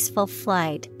 graceful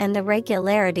flight and the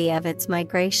regularity of its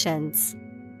migrations.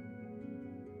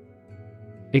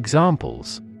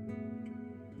 Examples: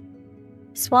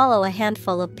 Swallow a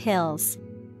handful of pills.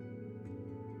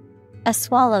 A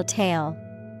swallowtail.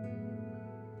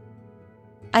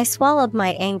 I swallowed my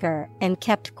anger and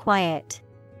kept quiet.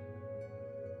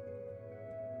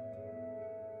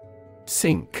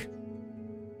 Sink.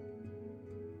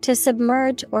 To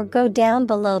submerge or go down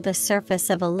below the surface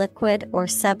of a liquid or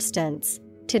substance,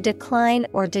 to decline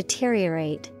or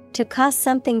deteriorate, To cause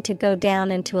something to go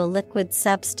down into a liquid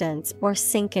substance or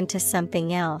sink into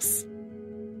something else.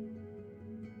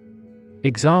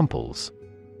 Examples: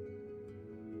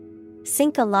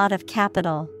 Sink a lot of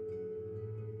capital.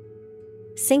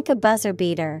 Sink a buzzer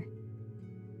beater.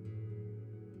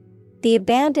 The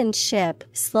abandoned ship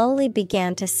slowly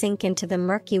began to sink into the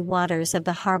murky waters of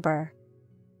the harbor.